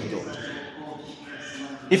prosperity of God.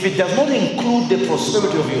 If it does not include the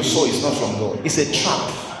prosperity of your soul, it's not from God. It's a trap.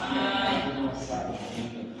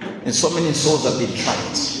 And so many souls have been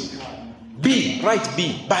trapped. B, right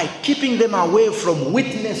B, by keeping them away from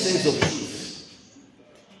witnesses of truth.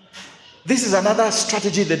 This is another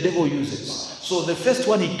strategy the devil uses. So the first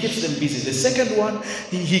one, he keeps them busy. The second one,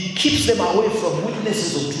 he keeps them away from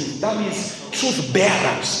witnesses of truth. That means truth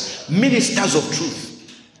bearers, ministers of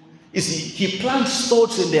truth. You see, he plants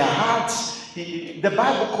thoughts in their hearts. The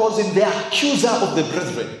Bible calls him the accuser of the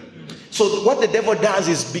brethren. So what the devil does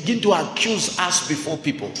is begin to accuse us before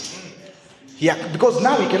people. Because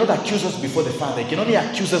now he cannot accuse us before the Father. He can only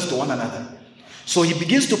accuse us to one another. So he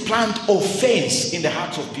begins to plant offense in the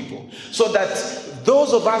hearts of people, so that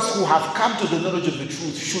those of us who have come to the knowledge of the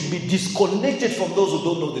truth should be disconnected from those who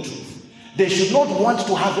don't know the truth. They should not want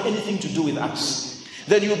to have anything to do with us.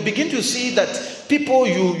 Then you begin to see that people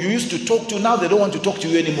you used to talk to, now they don't want to talk to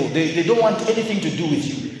you anymore. They don't want anything to do with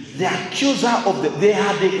you. The accuser of they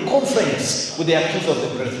had a conference with the accuser of the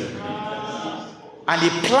brethren. And he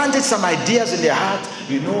planted some ideas in their heart.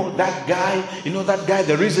 That guy,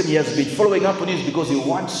 the reason he has been following up on you is because he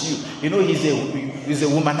wants you. He's a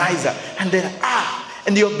womanizer. And then,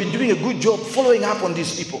 and you have been doing a good job following up on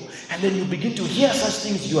these people. And then you begin to hear such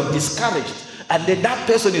things, you are discouraged. And then that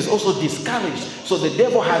person is also discouraged. So the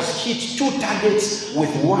devil has hit two targets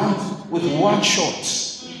with one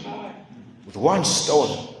shot. With one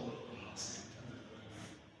stone.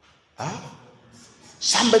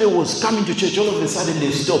 Somebody was coming to church, all of a sudden they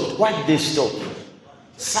stopped. Why did they stop?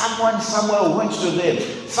 Someone somewhere went to them.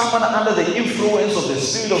 Someone under the influence of the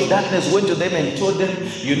spirit of darkness went to them and told them,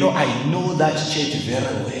 I know that church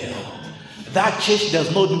very well. That church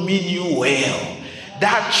does not mean you well.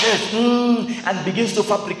 That church, and begins to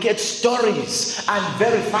fabricate stories and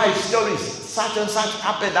verify stories. Such and such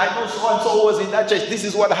happened. I know so and so was in that church. This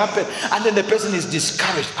is what happened. And then the person is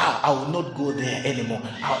discouraged. I will not go there anymore.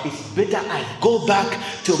 It's better I go back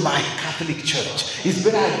to my Catholic church. It's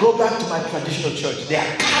better I go back to my traditional church. They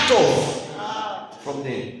are cut off from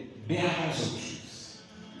the bearers of truth.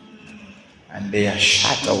 And they are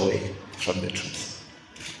shut away from the truth.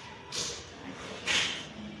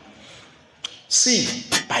 See,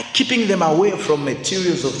 by keeping them away from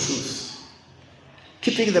materials of truth,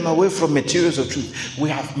 keeping them away from materials of truth. We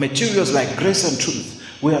have materials like grace and truth.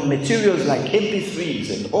 We have materials like MP3s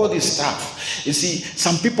and all this stuff. You see,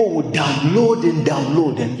 some people would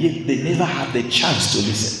download and yet they never have the chance to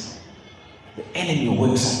listen. The enemy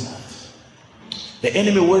works at that. The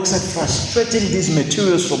enemy works at frustrating these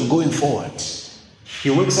materials from going forward. He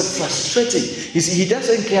works at frustrating. You see, he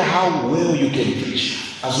doesn't care how well you can preach,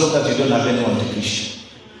 as long as you don't have anyone to preach to.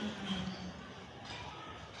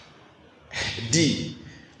 D,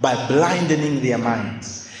 by blinding their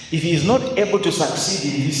minds. If he is not able to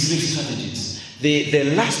succeed in these three strategies,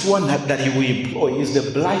 the last one that he will employ is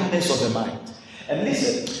the blindness of the mind. And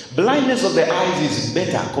listen, blindness of the eyes is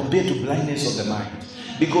better compared to blindness of the mind.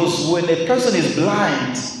 Because when a person is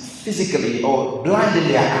blind physically or blind in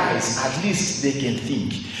their eyes, at least they can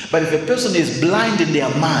think. But if a person is blind in their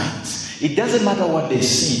minds, it doesn't matter what they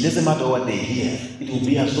see, it doesn't matter what they hear, it will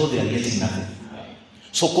be as though they are getting nothing.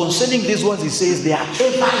 So concerning these ones, he says they are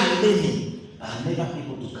ever learning and never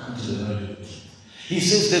able to come to the knowledge of truth. He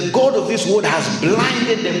says the God of this world has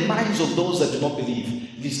blinded the minds of those that do not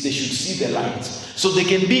believe. This they should see the light. So they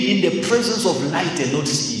can be in the presence of light and not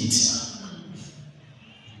see it.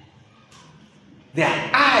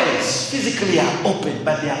 Their eyes physically are open,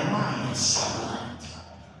 but their minds are blind.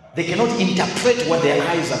 They cannot interpret what their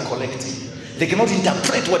eyes are collecting. They cannot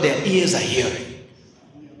interpret what their ears are hearing.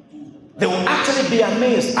 They will actually be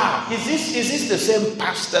amazed. Is this the same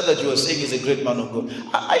pastor that you were saying is a great man of God?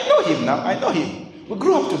 I know him now. I know him. We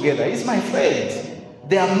grew up together. He's my friend.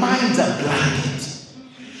 Their minds are blinded.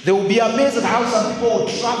 They will be amazed at how some people will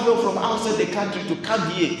travel from outside the country to come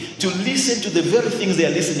here to listen to the very things they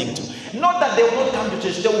are listening to. Not that they will not come to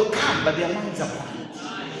church. They will come, but their minds are blind.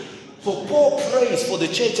 So Paul prays for the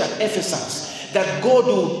church at Ephesus that God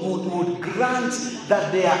would grant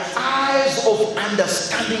that their eyes of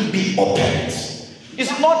understanding be opened.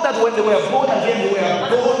 It's not that when they were born again, they were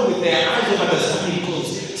born with their eyes of understanding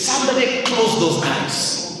closed. Somebody closed those eyes.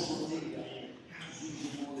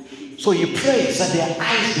 So he prays that their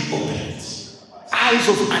eyes be opened. Eyes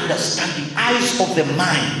of understanding, eyes of the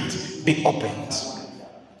mind be opened.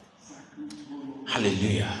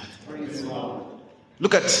 Hallelujah.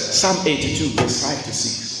 Look at Psalm 82, verse 5 to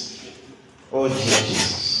 6. Oh,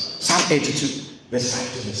 Jesus. Psalm 82, verse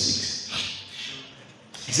 5 to verse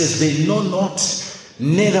 6. It says, they know not,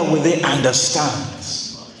 neither will they understand.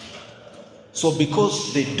 So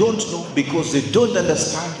because they don't know, because they don't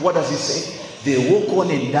understand, what does he say? They walk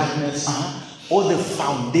on in darkness. All the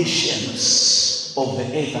foundations of the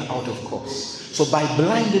earth are out of course. So by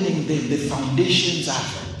blinding them, the foundations are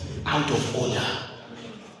out of order.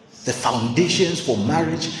 The foundations for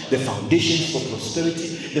marriage, the foundations for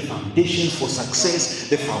prosperity, the foundations for success,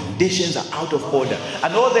 the foundations are out of order.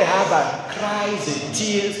 And all they have are cries and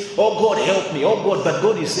tears. Oh God, help me. Oh God. But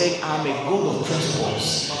God is saying, I'm a God of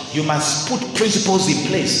principles. You must put principles in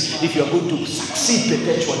place if you're going to succeed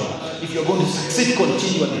perpetually. If you're going to succeed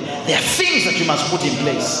continually. There are things that you must put in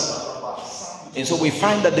place. And so we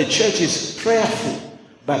find that the church is prayerful,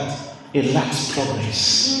 but it lacks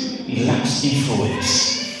progress. It lacks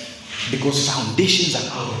influence. Because foundations are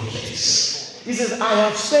out of place. He says, I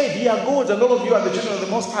have said, ye are gods, and all of you are the children of the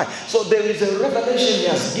Most High. So there is a revelation he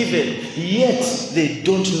has given, yet they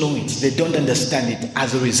don't know it. They don't understand it.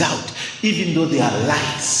 As a result, even though they are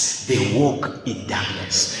lights, they walk in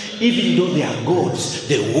darkness. Even though they are gods,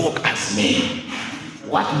 they walk as men.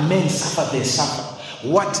 What men suffer, they suffer.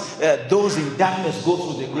 What those in darkness go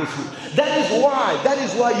through, they go through. That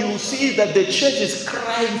is why you see that the church is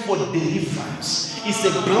crying for deliverance. It's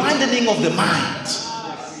a blinding of the mind.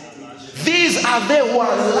 These are they who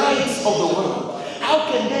are lights of the world.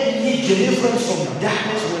 How can they need deliverance from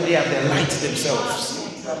darkness when they are the light themselves?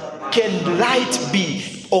 Can light be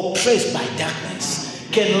oppressed by darkness?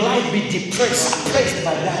 Can light be depressed, oppressed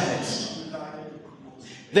by darkness?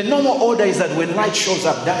 The normal order is that when light shows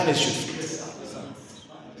up, darkness should flee.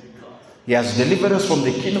 He has delivered us from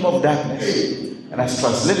the kingdom of darkness and has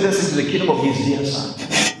translated us into the kingdom of his dear Son.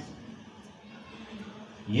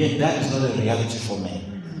 Yet that is not a reality for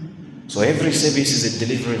men. So every service is a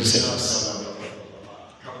deliverance service.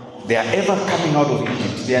 They are ever coming out of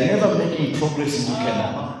Egypt. They are never making progress into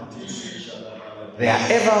Canaan. They are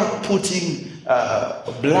ever putting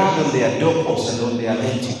blood on their doorposts and on their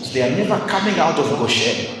lentils. They are never coming out of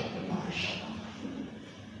Goshen.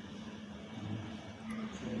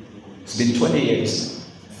 It's been 20 years.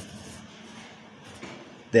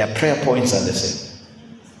 Their prayer points are the same.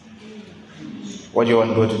 What do you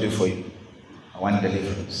want God to do for you? I want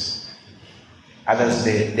deliverance. Others,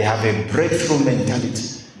 they have a breakthrough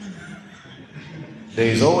mentality. There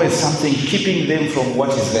is always something keeping them from what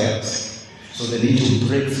is theirs. So they need to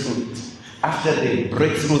break through it. After they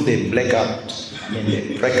break through, they black out.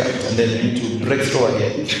 They break out and then they need to break through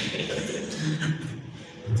again.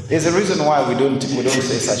 There's a reason why we don't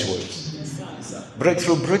say such words.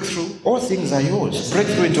 Breakthrough. All things are yours.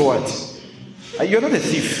 Breakthrough into what? You're not a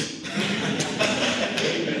thief.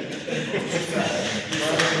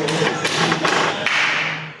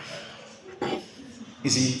 You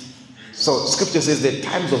see, so scripture says the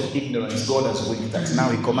times of ignorance God has winked at. Now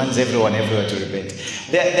he commands everyone everywhere to repent.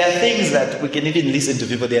 There are things that we can even listen to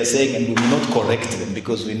people they are saying and we will not correct them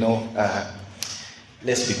because we know,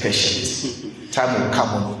 let's be patient. Time will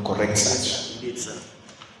come when we'll correct such.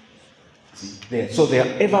 So they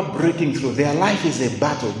are ever breaking through. Their life is a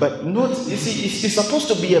battle, but not, you see, it's supposed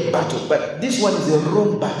to be a battle, but this one is a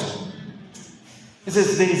wrong battle. It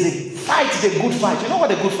says there is a fight, the good fight. You know what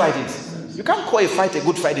a good fight is? You can't call a fight a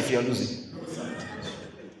good fight if you're losing.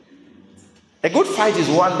 A good fight is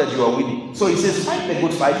one that you are winning. So he says fight the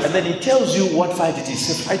good fight, and then he tells you what fight it is.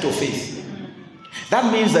 It's a fight of faith.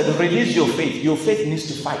 That means that release your faith. Your faith needs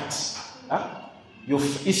to fight. Huh?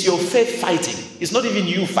 It's your faith fighting. It's not even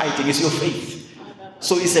you fighting, it's your faith.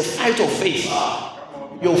 So it's a fight of faith.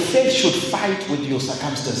 Your faith should fight with your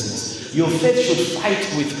circumstances. Your faith should fight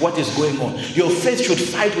with what is going on. Your faith should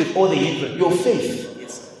fight with all the hindrance. Your faith.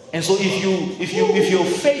 And so if your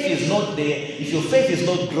faith is not there, if your faith is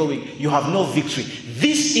not growing, you have no victory.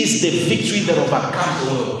 This is the victory that overcomes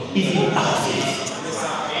the world, even our faith.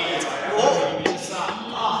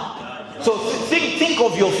 So think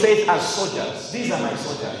of your faith as soldiers. These are my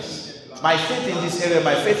soldiers. My faith in this area,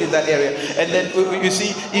 my faith in that area. And then you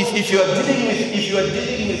see, if you are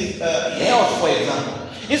dealing with health, for example,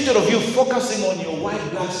 instead of you focusing on your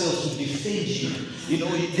white blood cells to defend you,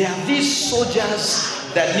 there are these soldiers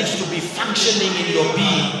that needs to be functioning in your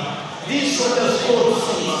being. These soldiers called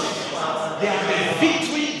faith. They are the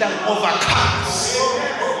victory that overcomes.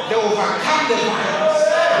 They overcome the virus.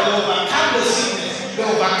 They overcome the sickness. They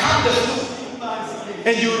overcome the flu.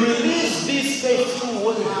 And you release this faith through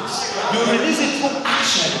words. You release it through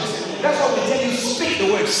action. That's why we tell you, speak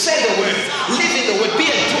the word, say the word, live in the word, be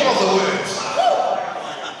a doer of the word.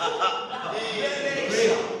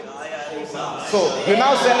 So you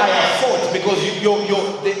now say, I have fought, because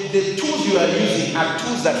the tools you are using are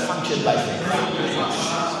tools that function by faith.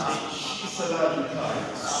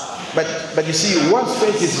 But you see, once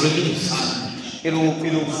faith is released, it will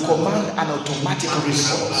command an automatic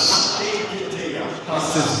response. It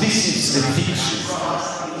says, this is the victory.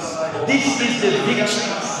 This is the victory.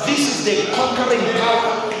 This is the conquering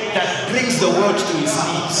power that brings the world to its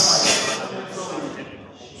knees.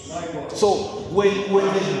 So when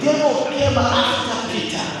the devil came after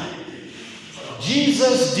Peter,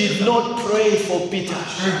 Jesus did not pray for Peter.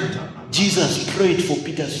 Jesus prayed for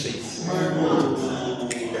Peter's faith.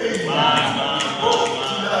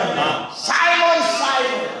 Simon,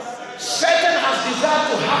 Simon, Satan has desired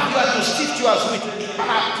to have you and to sift you as wheat. And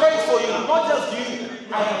I pray for you, not just you.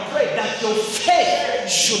 I pray that your faith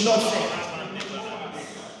should not fail.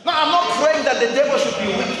 No, I'm not praying that the devil should be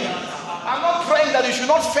weak. I'm not praying that you should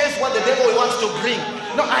not face what the devil wants to bring.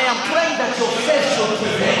 No, I am praying that your faith should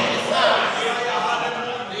prevail.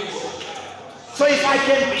 So if I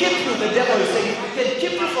can keep you, the devil is saying, if I can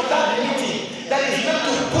keep you from that meeting that is meant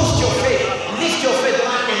to boost your faith, lift your faith, then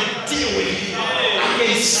I can deal with you. I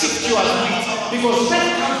can sift you as wheat. Because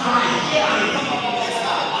faith comes by hearing.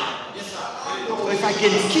 So if I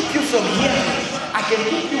can keep you from hearing, I can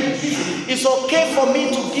keep you busy. It's okay for me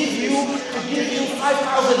to give you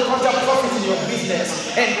 5,000 contact profits in your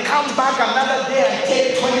business and come back another day and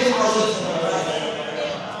take 20,000.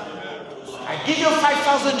 I give you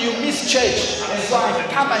 5,000, you miss church, and so I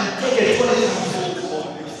come and take a 20,000.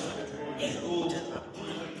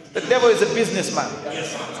 The devil is a businessman.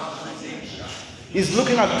 He's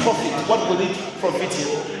looking at profit. What will it profit him?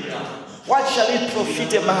 What shall it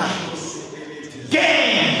profit a man?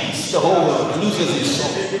 Gains the whole world, loses his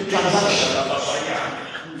soul. Transaction.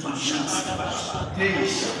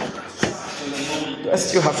 I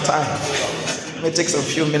still have time. Let me take some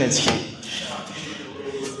few minutes here.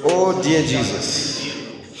 Oh dear Jesus.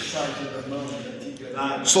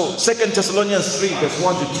 So 2 Thessalonians 3 verse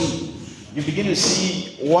 1 to 2. You begin to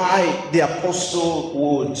see why the apostle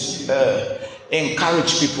would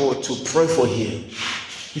encourage people to pray for him.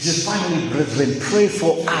 He says, finally, brethren, pray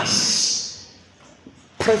for us.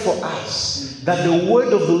 Pray for us that the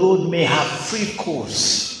word of the Lord may have free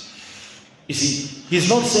course. You see, he's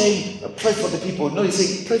not saying pray for the people. No, he's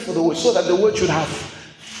saying pray for the word so that the word should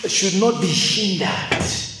not be hindered.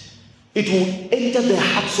 It will enter the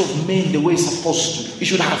hearts of men the way it's supposed to. It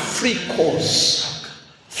should have free course.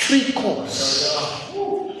 Free course.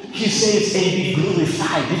 He says, and be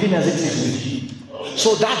glorified, even as it is with you.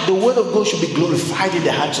 So that the word of God should be glorified in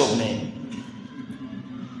the hearts of men.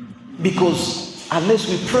 Because unless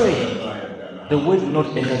we pray, the word will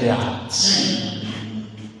not enter their hearts.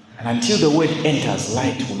 And until the word enters,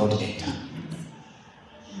 light will not enter.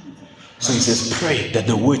 So he says, pray that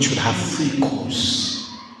the word should have free course.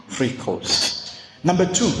 Free course. Number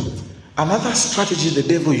 2, another strategy the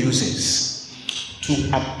devil uses to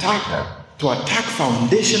attack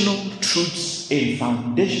foundational truths and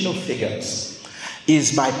foundational figures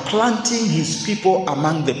is by planting his people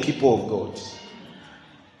among the people of God.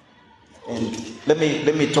 And let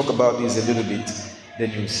me talk about this a little bit,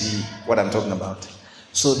 then you'll see what I'm talking about.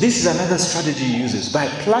 So this is another strategy he uses by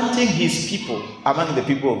planting his people among the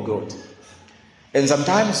people of God. And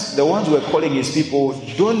sometimes the ones who are calling his people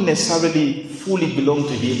don't necessarily fully belong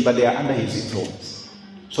to him, but they are under his influence.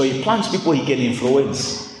 So he plants people he can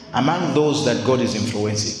influence among those that God is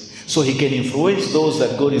influencing. So he can influence those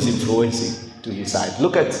that God is influencing to his side.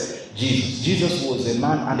 Look at Jesus. Jesus was a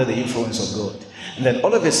man under the influence of God. And then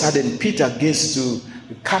all of a sudden, Peter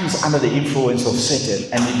comes under the influence of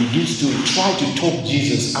Satan, and he begins to try to talk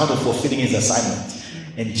Jesus out of fulfilling his assignment.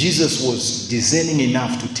 And Jesus was discerning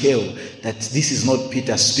enough to tell that this is not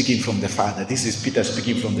Peter speaking from the Father. This is Peter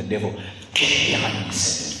speaking from the devil.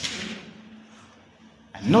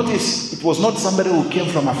 And notice, it was not somebody who came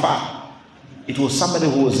from afar. It was somebody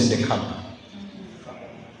who was in the camp.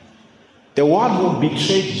 The one who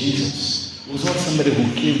betrayed Jesus was not somebody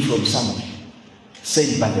who came from somewhere,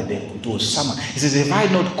 sent by the devil. It was someone. He says, if I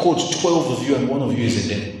not caught 12 of you and one of you is a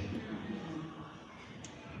devil.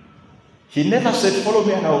 He never said, follow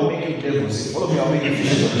me and I will make you devils. He said, follow me, I will make you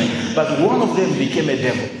fishers of men. But one of them became a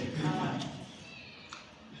devil.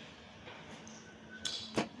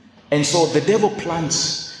 And so the devil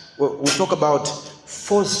plants, we'll talk about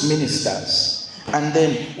false ministers. And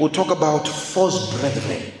then we'll talk about false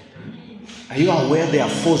brethren. Are you aware there are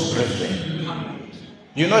false brethren?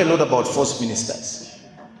 You know a lot about false ministers.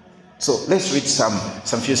 So let's read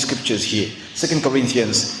some few scriptures here. 2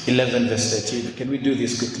 Corinthians 11 verse 13. Can we do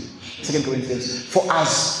this quickly? 2 Corinthians.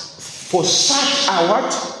 For such are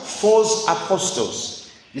what? False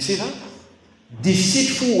apostles. You see that?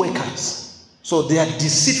 Deceitful workers. So they are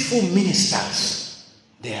deceitful ministers.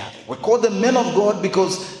 We call them men of God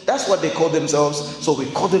because that's what they call themselves. So we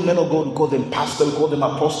call them men of God, we call them pastor, we call them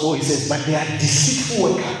apostle. He says, but they are deceitful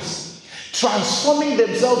workers, transforming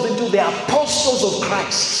themselves into the apostles of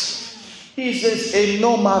Christ. He says, and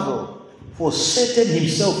no marvel, for Satan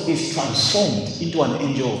himself is transformed into an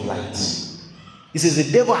angel of light. He says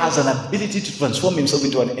the devil has an ability to transform himself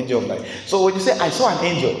into an angel of light. So when you say, I saw an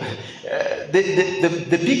angel,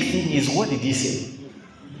 the big thing is, what did he say?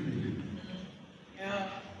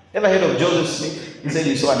 Ever heard of Joseph Smith? He said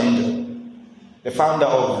he saw an angel. The founder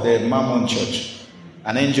of the Mormon church.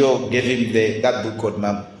 An angel gave him that book called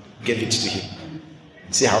Mormon, gave it to him.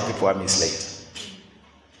 See how people are misled.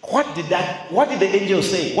 What did the angel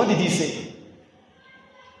say? What did he say?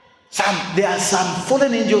 There are some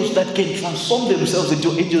fallen angels that can transform themselves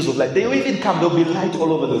into angels of light. They will even come, there'll be light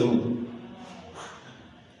all over the room.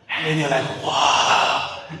 And then you're like,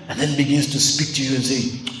 wow. And then begins to speak to you and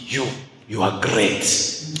say, you are great.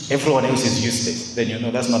 Everyone else is useless. Then you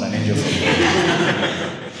know that's not an angel from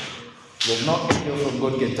God. There's not an angel from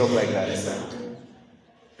God can talk like that.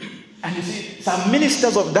 And you see, some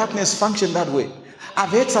ministers of darkness function that way. I've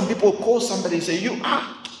heard some people call somebody and say, do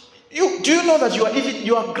you know that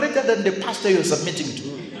you are greater than the pastor you're submitting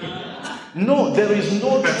to? No, there is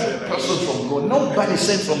no true person from God. Nobody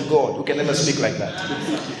sent from God who can ever speak like that.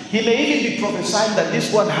 He may even be prophesying that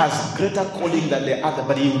this one has greater calling than the other,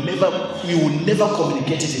 but he will never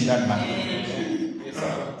communicate it in that manner.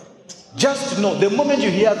 Just to know, the moment you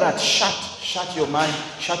hear that, shut your mind,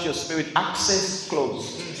 shut your spirit, access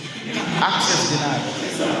closed. Access denied.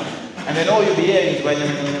 And then all you'll be hearing is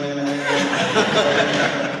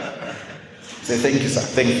say, thank you, sir.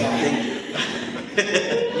 Thank you.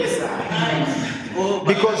 Yes, sir.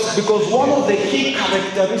 Because one of the key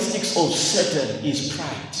characteristics of Satan is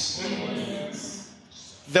pride.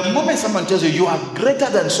 The moment someone tells you are greater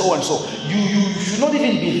than so and so, you should not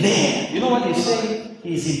even be there. You know what he's saying?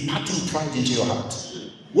 He's imparting pride into your heart.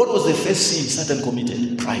 What was the first sin Satan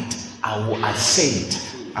committed? Pride. I will ascend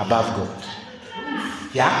above God.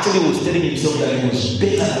 He actually was telling himself that he was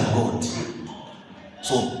better than God.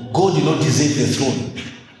 So God did not deserve the throne.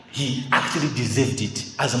 He actually deserved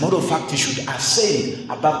it. As a matter of fact, he should ascend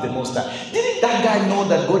above the Most High. Didn't that guy know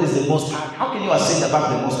that God is the Most High? How can you ascend above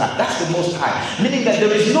the Most High? That's the Most High. Meaning that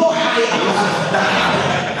there is no high above that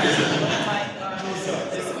high.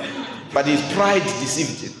 But his pride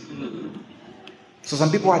deceived him. So some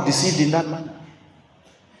people are deceived in that manner.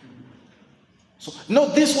 So, no,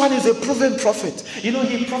 this one is a proven prophet. You know,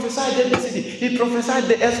 he prophesied the city. He prophesied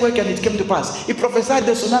the earthquake and it came to pass. He prophesied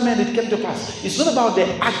the tsunami and it came to pass. It's not about the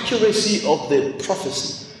accuracy of the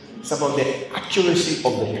prophecy. It's about the accuracy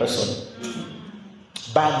of the person.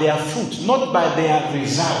 By their fruit, not by their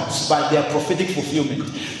results, by their prophetic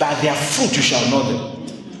fulfillment. By their fruit you shall know them.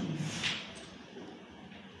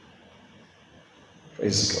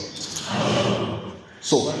 Praise God.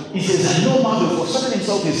 So he says, no man before Satan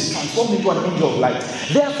himself is transformed into an angel of light.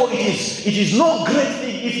 Therefore, it is no great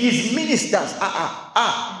thing if his ministers.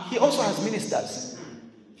 He also has ministers.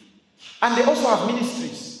 And they also have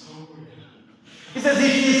ministries. He says,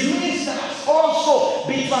 if his ministers also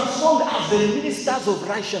be transformed as the ministers of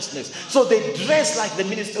righteousness. So they dress like the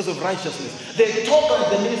ministers of righteousness. They talk like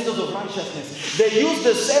the ministers of righteousness. They use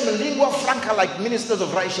the same lingua franca like ministers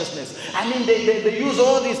of righteousness. I mean, they use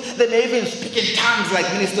all this. They may even speak in tongues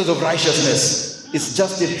like ministers of righteousness. It's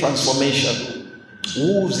just a transformation.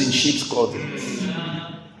 Wolves in sheep's clothing.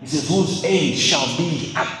 He says, whose age shall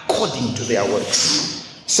be according to their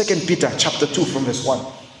works. 2 Peter chapter 2 from verse 1.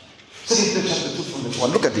 2 Peter chapter 2 from verse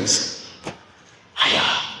 1. Look at this.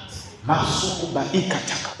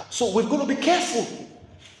 So we've got to be careful.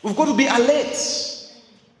 We've got to be alert.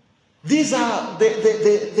 These are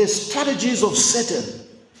the strategies of Satan.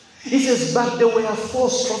 He says, but there were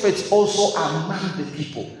false prophets also among the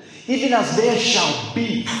people, even as there shall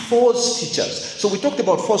be false teachers. So we talked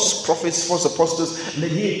about false prophets, false apostles, and then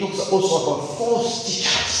here he talks also about false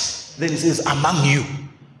teachers. Then he says, among you.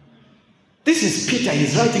 This is Peter,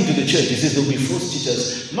 he's writing to the church. He says there will be false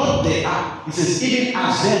teachers. Not there are. He says, even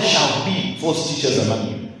as there shall be false teachers among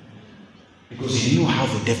you. Because he knew how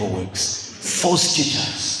the devil works. False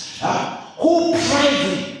teachers. Who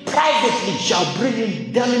privately shall bring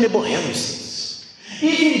in damnable heresies,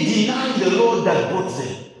 even denying the Lord that brought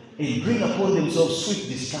them, and bring upon themselves swift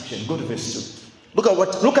destruction. Go to verse 2.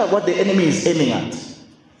 Look at what the enemy is aiming at.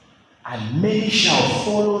 And many shall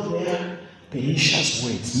follow their pernicious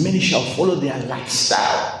ways. Many shall follow their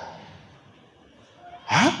lifestyle.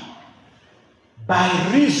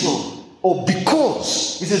 By reason or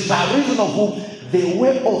because, he says, by reason of whom the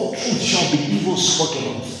way of truth shall be evil spoken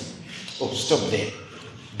of. Oh, stop there.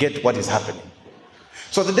 Get what is happening.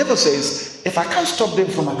 So the devil says, if I can't stop them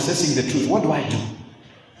from accessing the truth, what do?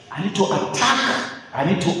 I need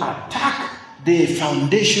to attack the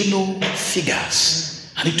foundational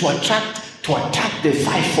figures. I need to attack the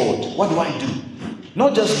fivefold. What do?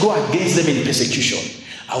 Not just go against them in persecution.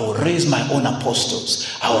 I will raise my own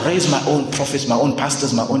apostles. I will raise my own prophets, my own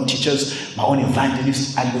pastors, my own teachers, my own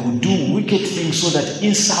evangelists, and they will do wicked things so that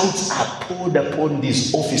insults are poured upon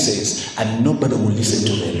these offices and nobody will listen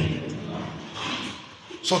to them.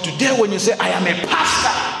 So today when you say, I am a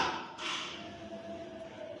pastor,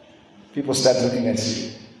 people start looking at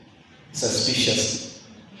you suspiciously.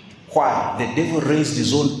 Why? The devil raised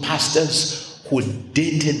his own pastors who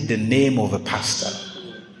dated the name of a pastor.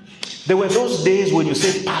 There were those days when you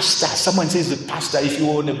say pastor, someone says the pastor, if you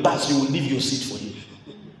were on a bus, you will leave your seat for him.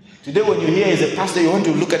 Today when you hear he's a pastor, you want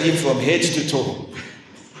to look at him from head to toe.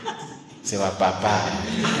 Say, Papa.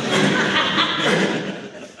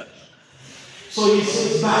 So he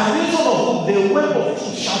says, by reason of whom the way of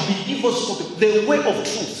truth shall be evil spoken. The way of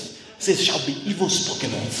truth says shall be evil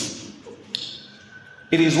spoken of.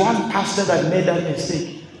 It is one pastor that made that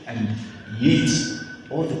mistake, and yet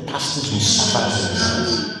all the pastors will suffer as a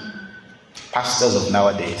result. Pastors of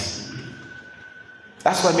nowadays.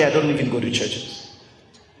 That's why I don't even go to churches.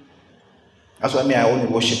 That's why I only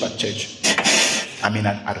worship at church.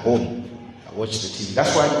 At home. I watch the TV.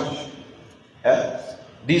 That's why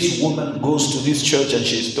this woman goes to this church and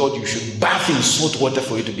she's told you should bath in salt water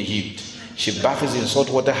for you to be healed. She bathes in salt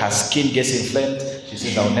water, her skin gets inflamed. She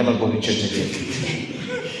says, I'll never go to church again.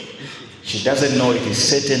 She doesn't know it is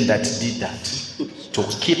Satan that did that to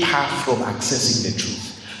keep her from accessing the truth.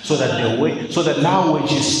 So that now when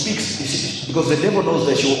she speaks, because the devil knows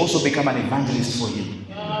that she will also become an evangelist for him.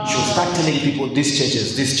 She will start telling people these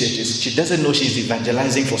churches. She doesn't know she's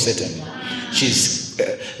evangelizing for Satan. She's,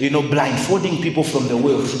 blindfolding people from the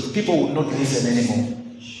way of truth. People will not listen anymore.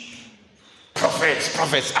 Prophets.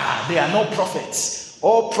 They are not prophets.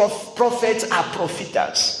 All prophets are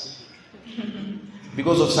propheters.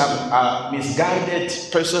 Because of some misguided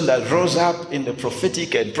person that rose up in the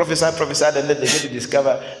prophetic and prophesied, and then they get to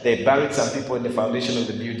discover they buried some people in the foundation of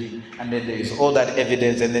the building, and then there is all that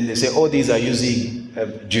evidence, and then they say, oh, these are using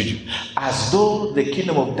juju. As though the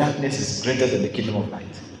kingdom of darkness is greater than the kingdom of light.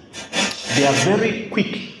 They are very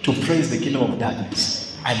quick to praise the kingdom of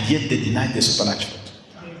darkness, and yet they deny the supernatural.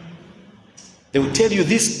 They will tell you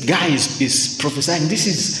this guy is prophesying, this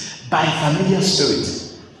is by familiar spirit.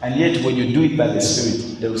 And yet when you do it by the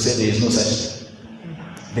Spirit, they will say there is no such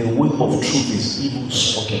thing. The way of truth is evil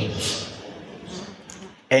spoken.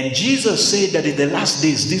 And Jesus said that in the last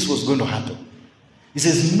days this was going to happen. He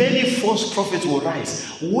says many false prophets will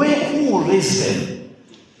rise. Who will raise them?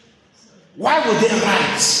 Why will they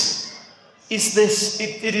rise?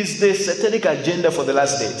 It is the satanic agenda for the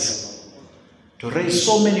last days. To raise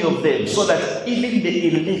so many of them so that even the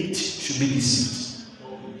elect should be deceived.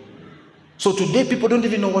 So today people don't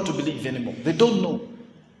even know what to believe anymore. They don't know.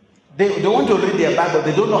 They want to read their Bible,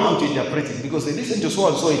 they don't know how to interpret it because they listen to so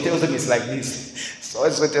and so, he tells them it's like this. So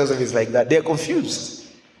and so tells them it's like that. They're confused.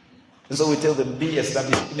 And so we tell them, be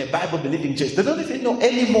established in a Bible-believing church. They don't even know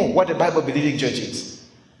anymore what a Bible-believing church is.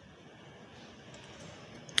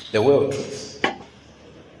 The way of truth.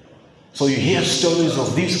 So you hear stories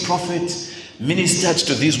of these prophets ministered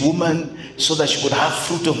to this woman so that she could have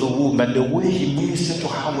fruit of the womb, and the way he ministered to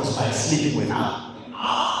her was by sleeping with her.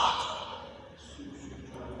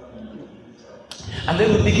 And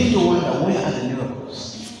then we begin to wonder, where are the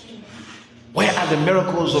miracles? Where are the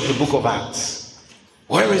miracles of the book of Acts?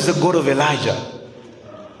 Where is the God of Elijah?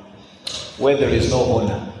 Where there is no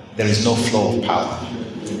honor, there is no flow of power.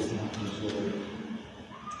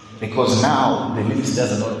 Because now the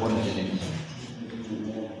ministers are not honored anymore.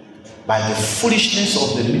 By the foolishness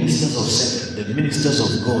of the ministers of Satan, the ministers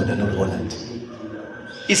of God are not honored.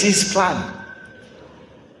 It's his plan.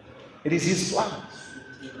 It is his plan.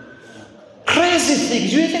 Crazy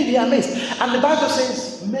things. You even be amazed. And the Bible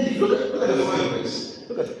says, many, look at the following verse.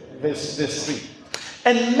 Look at verse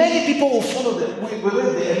 3. And many people will follow them.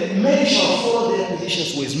 And many shall follow their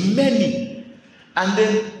malicious ways. Many. And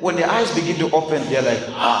then when their eyes begin to open, they're like,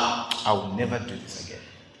 I will never do this again.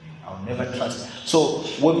 I'll never trust. So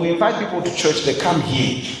when we invite people to church, they come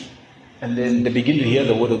here and then they begin to hear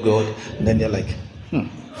the word of God, and then they're like,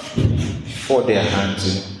 fold their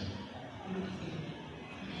hands.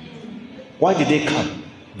 Why did they come?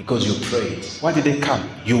 Because you prayed. Why did they come?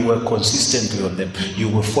 You were consistently on them. You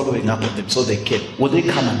were following up on them, so they came. Will they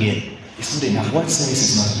come again? It's not enough. One service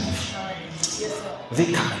is not enough.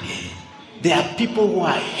 They come again. There are people who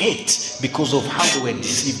are hate because of how they were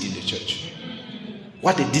deceived in the church.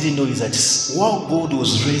 What they didn't know is that while God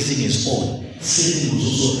was raising his own, Satan was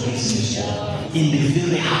also raising his own in the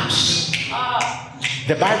very house.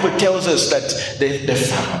 The Bible tells us that the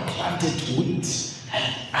farmer planted wheat,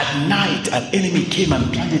 and at night an enemy came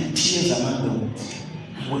and planted tares among the wheat.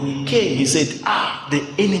 When he came, he said, the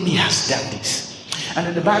enemy has done this. And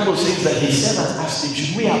then the Bible says that his servants asked him,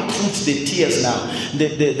 should we uproot the tares now?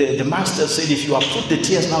 The master said, if you uproot the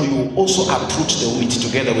tares now, you will also uproot the wheat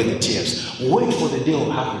together with the tares. Wait for the day of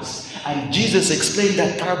harvest. And Jesus explained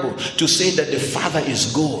that parable to say that the Father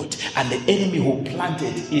is God and the enemy who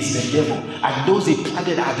planted is the devil. And those he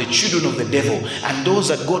planted are the children of the devil. And those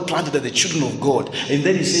that God planted are the children of God. And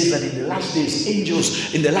then he says that in the last days,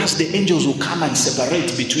 angels will come and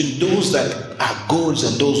separate between those that are gods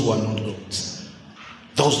and those who are not gods.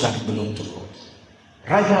 Those that belong to God.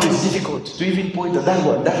 Right now it's difficult to even point at that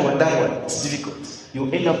one. It's difficult. You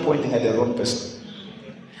end up pointing at the wrong person.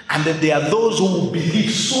 And then there are those who will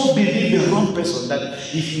believe the wrong person, that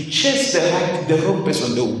if you chase the wrong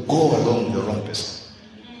person, they will go along with the wrong person.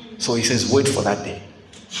 So he says, wait for that day.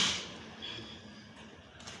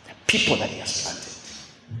 The people that he has planted.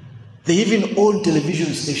 They even own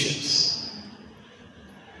television stations,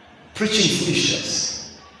 preaching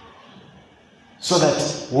foolishness. So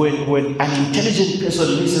that when an intelligent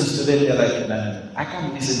person listens to them, they're like, no, I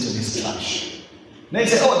can't listen to this trash. Then they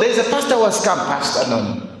say, oh, there's a pastor who has come. Pastor,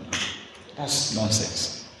 no. That's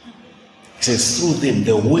nonsense. He says, through them,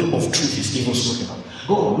 the way of truth is even spoken about.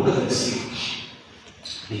 Go, look at this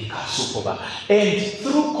thing. And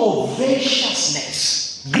through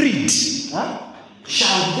covetousness, greed,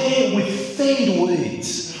 shall they with feigned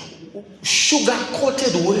words,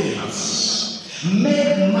 sugar-coated words,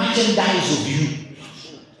 make merchandise of you.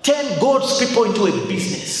 Turn God's people into a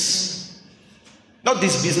business. Not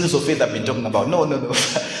this business of faith I've been talking about. No.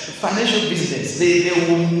 Financial business. They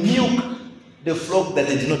will milk the flock that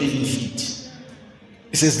they did not even feed.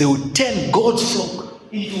 It says they will turn God's flock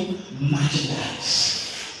into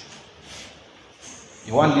merchandise.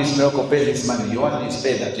 You want this miracle, pay this money. You want this,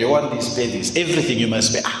 pay that. You want this, pay this. Everything you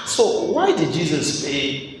must pay. So why did Jesus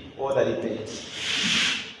pay all that he paid?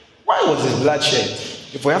 Why was his blood shed?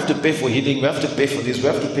 If we have to pay for healing, we have to pay for this, we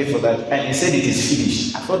have to pay for that. And he said it is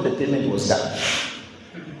finished. I thought the payment was done.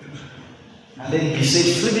 And then he said,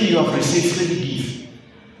 freely you have received, freely give.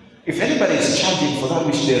 If anybody is charging for that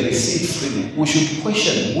which they received freely, we should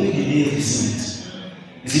question, where did they receive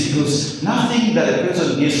it? Is it because nothing that a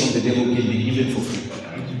person gets from the devil can be given for free?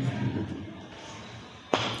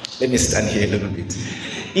 Let me stand here a little bit.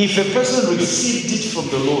 If a person received it from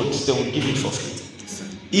the Lord, they will give it for free.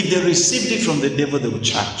 If they received it from the devil, they will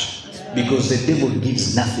charge. Because the devil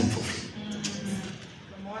gives nothing for free.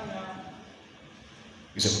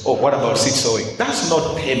 You say, oh, what about seed sowing? That's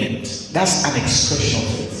not payment. That's an expression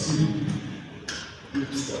of faith.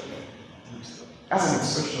 That's an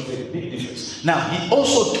expression of faith. Big difference. Now, he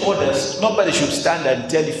also told us nobody should stand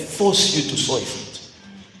and force you to sow a seed.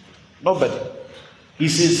 Nobody. He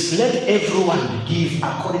says, let everyone give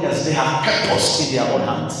according as they have purpose in their own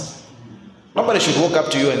hands. Nobody should walk up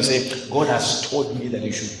to you and say, God has told me that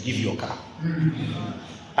you should give your car.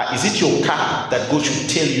 Is it your car that God should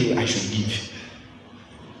tell you I should give?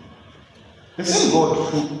 The same God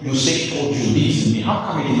who you say told you this to me,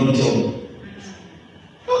 how come he did not tell me?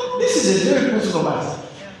 No, this is a very personal matter.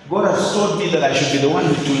 God has told me that I should be the one to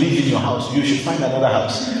live in your house. You should find another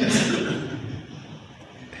house.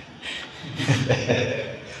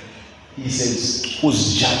 He says,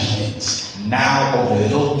 whose judgment now of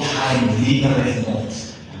a long time lingereth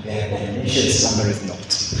not, their damnation slumbereth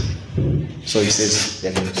not. So he says,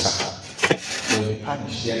 they're going to suffer. They will be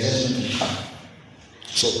punished. Their judgment will come.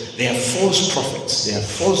 So they are false prophets, they are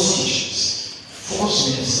false teachers, false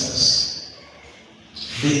ministers.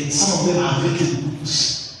 Some of them have written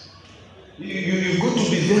books. You've got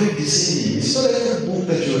to be very discerning. It's not every book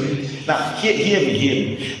that you read. Now, hear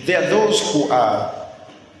me. There are those who are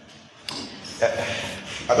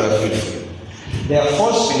there are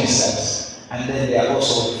false ministers, and then there are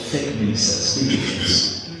also fake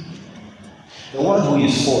ministers. The one who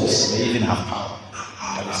is false may even have power,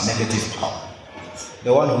 that is negative power.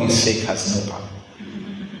 The one who is fake has no power.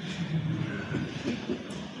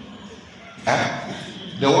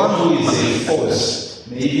 The one who is a false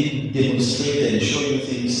may even demonstrate and show you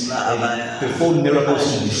things and perform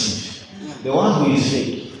miracles to deceive. The one who is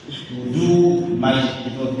fake will do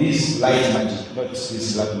magic, this light magic, not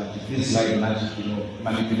this black magic, this light magic,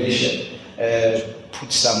 manipulation.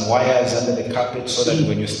 Put some wires under the carpet so that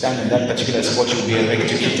when you stand in that particular spot you'll be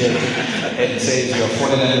electrocuted and says you're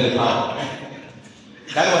falling under the power.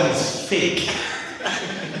 That one is fake.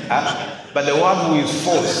 But the one who is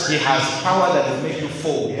false, he has power that will make you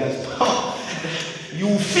fall. He has power.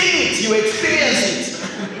 You feel it, you experience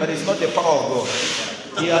it, but it's not the power of God.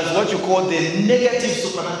 He has what you call the negative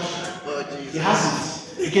supernatural. He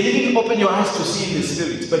has it. You can even open your eyes to see in the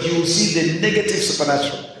spirit, but you will see the negative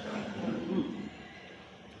supernatural.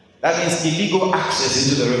 That means illegal access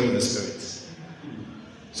into the realm of the spirit.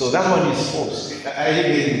 So that one is false. I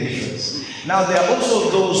didn't get the difference. Now there are also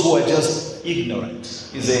those who are just ignorant.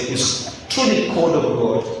 Is truly called of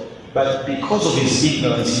God, but because of his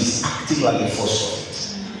ignorance, he's acting like a false prophet.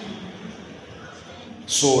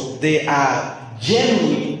 So they are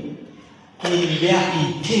genuine in their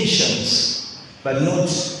intentions, but not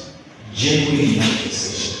genuine in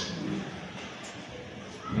manifestation.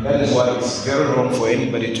 And that is why it's very wrong for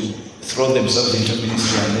anybody to throw themselves into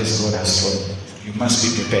ministry unless God has thrown them. You must be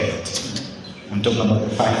prepared. I'm talking about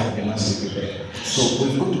the fire, you must be prepared. So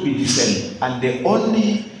we've got to be discerning. And the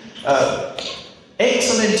only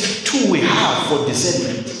excellent tool we have for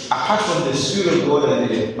discernment, apart from the Spirit of God and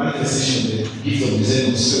the manifestation of the gift of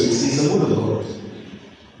discerning spirits, is the Word of God.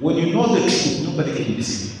 When you know the truth, nobody can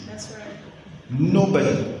deceive you. That's right.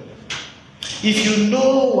 Nobody. If you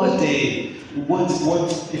know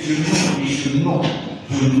if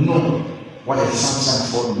you know what a Samsung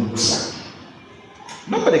phone looks like.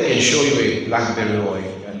 Nobody can show you a BlackBerry or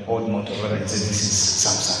an old Motorola and say this is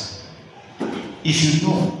Samsung. If you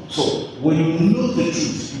know, so when you know the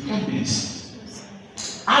truth, you can't be deceived.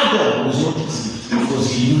 Adam was not deceived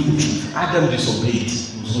because he knew the truth. Adam disobeyed,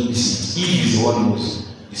 he was not deceived. Eve is the one who was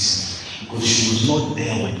deceived because she was not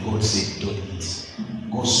there when God said, don't eat.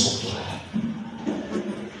 God spoke to her.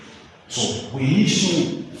 So we need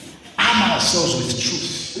to arm ourselves with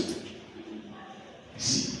truth. You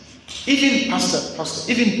see, even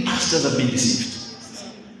pastors have been deceived.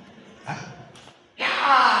 Huh?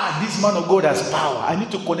 Yeah, this man of God has power. I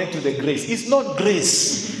need to connect to the grace. It's not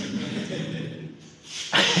grace.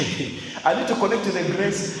 I need to connect to the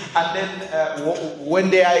grace, and then when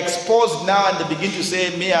they are exposed now and they begin to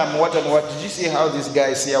say, me, I'm what and what. Did you see how this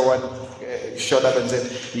guy here one showed up and said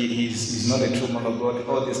he's not a true man of God,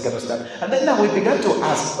 all this kind of stuff. And then now we began to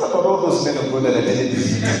ask, what about all those men of God that attended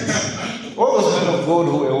this meeting? All those men of God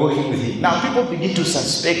who were working with him. Now people begin to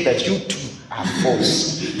suspect that you too are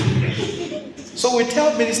false. So we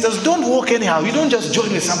tell ministers, don't walk anyhow. You don't just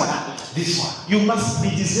join with someone. This one. You must be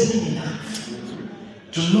discerning enough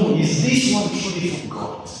to know, is this one truly from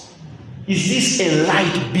God? Is this a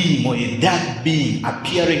light being or a dark being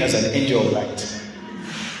appearing as an angel of light?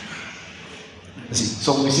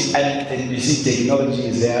 So we see, and you see technology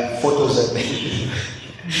is there, photos are there,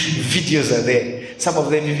 videos are there. Some of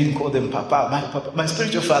them even call them Papa, my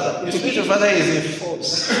spiritual father. Your spiritual father is a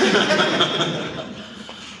false.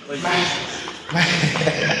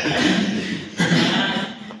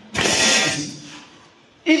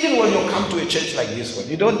 Even when you come to a church like this one,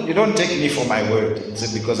 you don't take me for my word.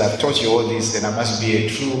 It's because I've taught you all this, then I must be a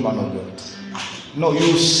true man of God. No,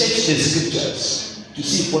 you search the scriptures to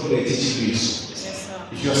see what they're teaching you.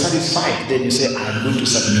 If you're satisfied, then you say, I'm going to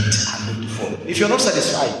submit, I'm going to follow. If you're not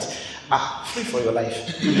satisfied, free for your life.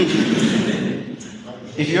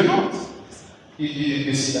 If you're not,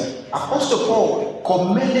 you see that. Apostle Paul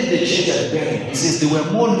commended the church at Berea. He says they were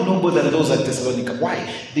more noble than those at Thessalonica.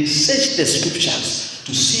 Why? They searched the scriptures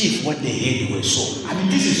to see if what they heard were so. I mean,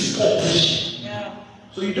 this is Paul preaching. Yeah.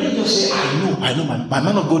 So you don't just say, I know, my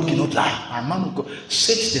man of God cannot lie. My man of God.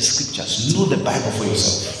 Search the scriptures. Know the Bible for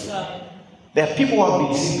yourself. Yeah. There are people who have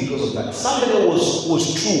been deceived because of that. Somebody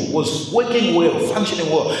was true, was working well, functioning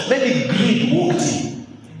well. Maybe greed walked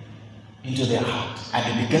into their heart and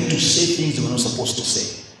they began to say things they were not supposed to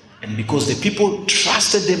say. And because the people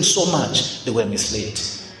trusted them so much, they were misled.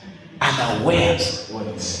 Unawares, they were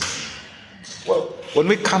misled. Well, when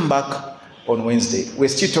we come back on Wednesday, we're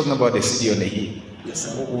still talking about the city on the hill.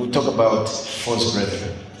 Yes, we'll talk about false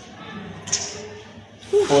brethren.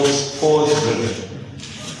 False brethren.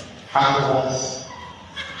 Handlers,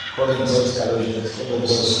 calling themselves Catholics, calling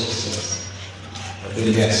themselves Christians, but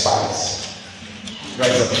then they are spies.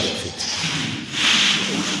 Rise up to your feet.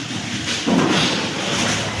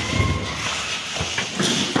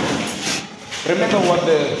 Remember what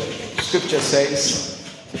the scripture says,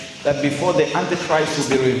 that before the Antichrist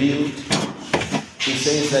will be revealed, it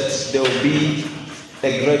says that there will be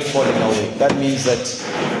a great falling away. That means that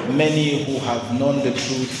many who have known the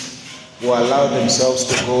truth will allow themselves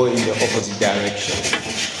to go in the opposite direction.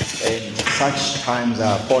 And such times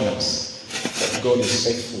are upon us. But God is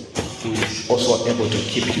faithful. He is also able to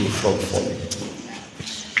keep you from falling.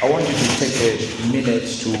 I want you to take a minute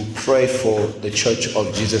to pray for the Church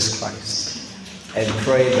of Jesus Christ. And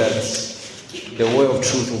pray that the way of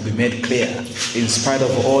truth will be made clear. In spite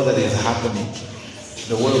of all that is happening,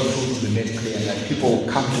 the way of truth will be made clear. And that people will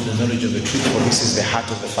come to the knowledge of the truth, for this is the heart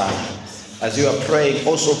of the Father. As you are praying,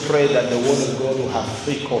 also pray that the word of God will have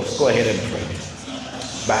free course. Go ahead and pray.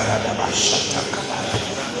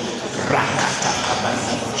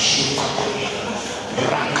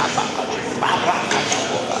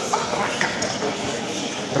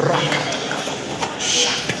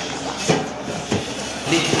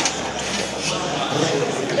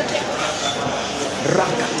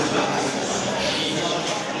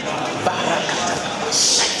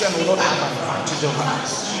 advantage of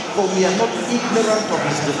us. For we are not ignorant of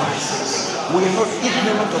his devices. We are not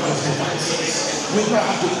ignorant of his devices. We know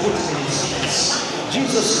how to put him in his place.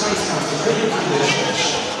 Jesus Christ has to bring him to the church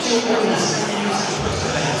till all his enemies are put to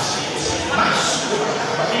death. My spirit,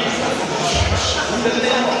 in the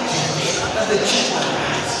name of Jesus, that the church will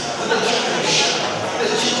rise, that the church will shine, that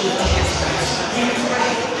the church will not get back. We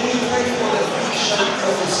pray for the functional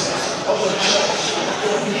purposes of the church that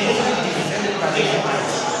will be totally defended by the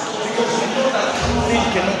Almighty. Because we know that common men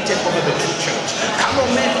cannot take over the true church. Common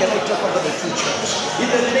men cannot take over the true church. In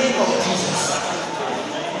the name of Jesus.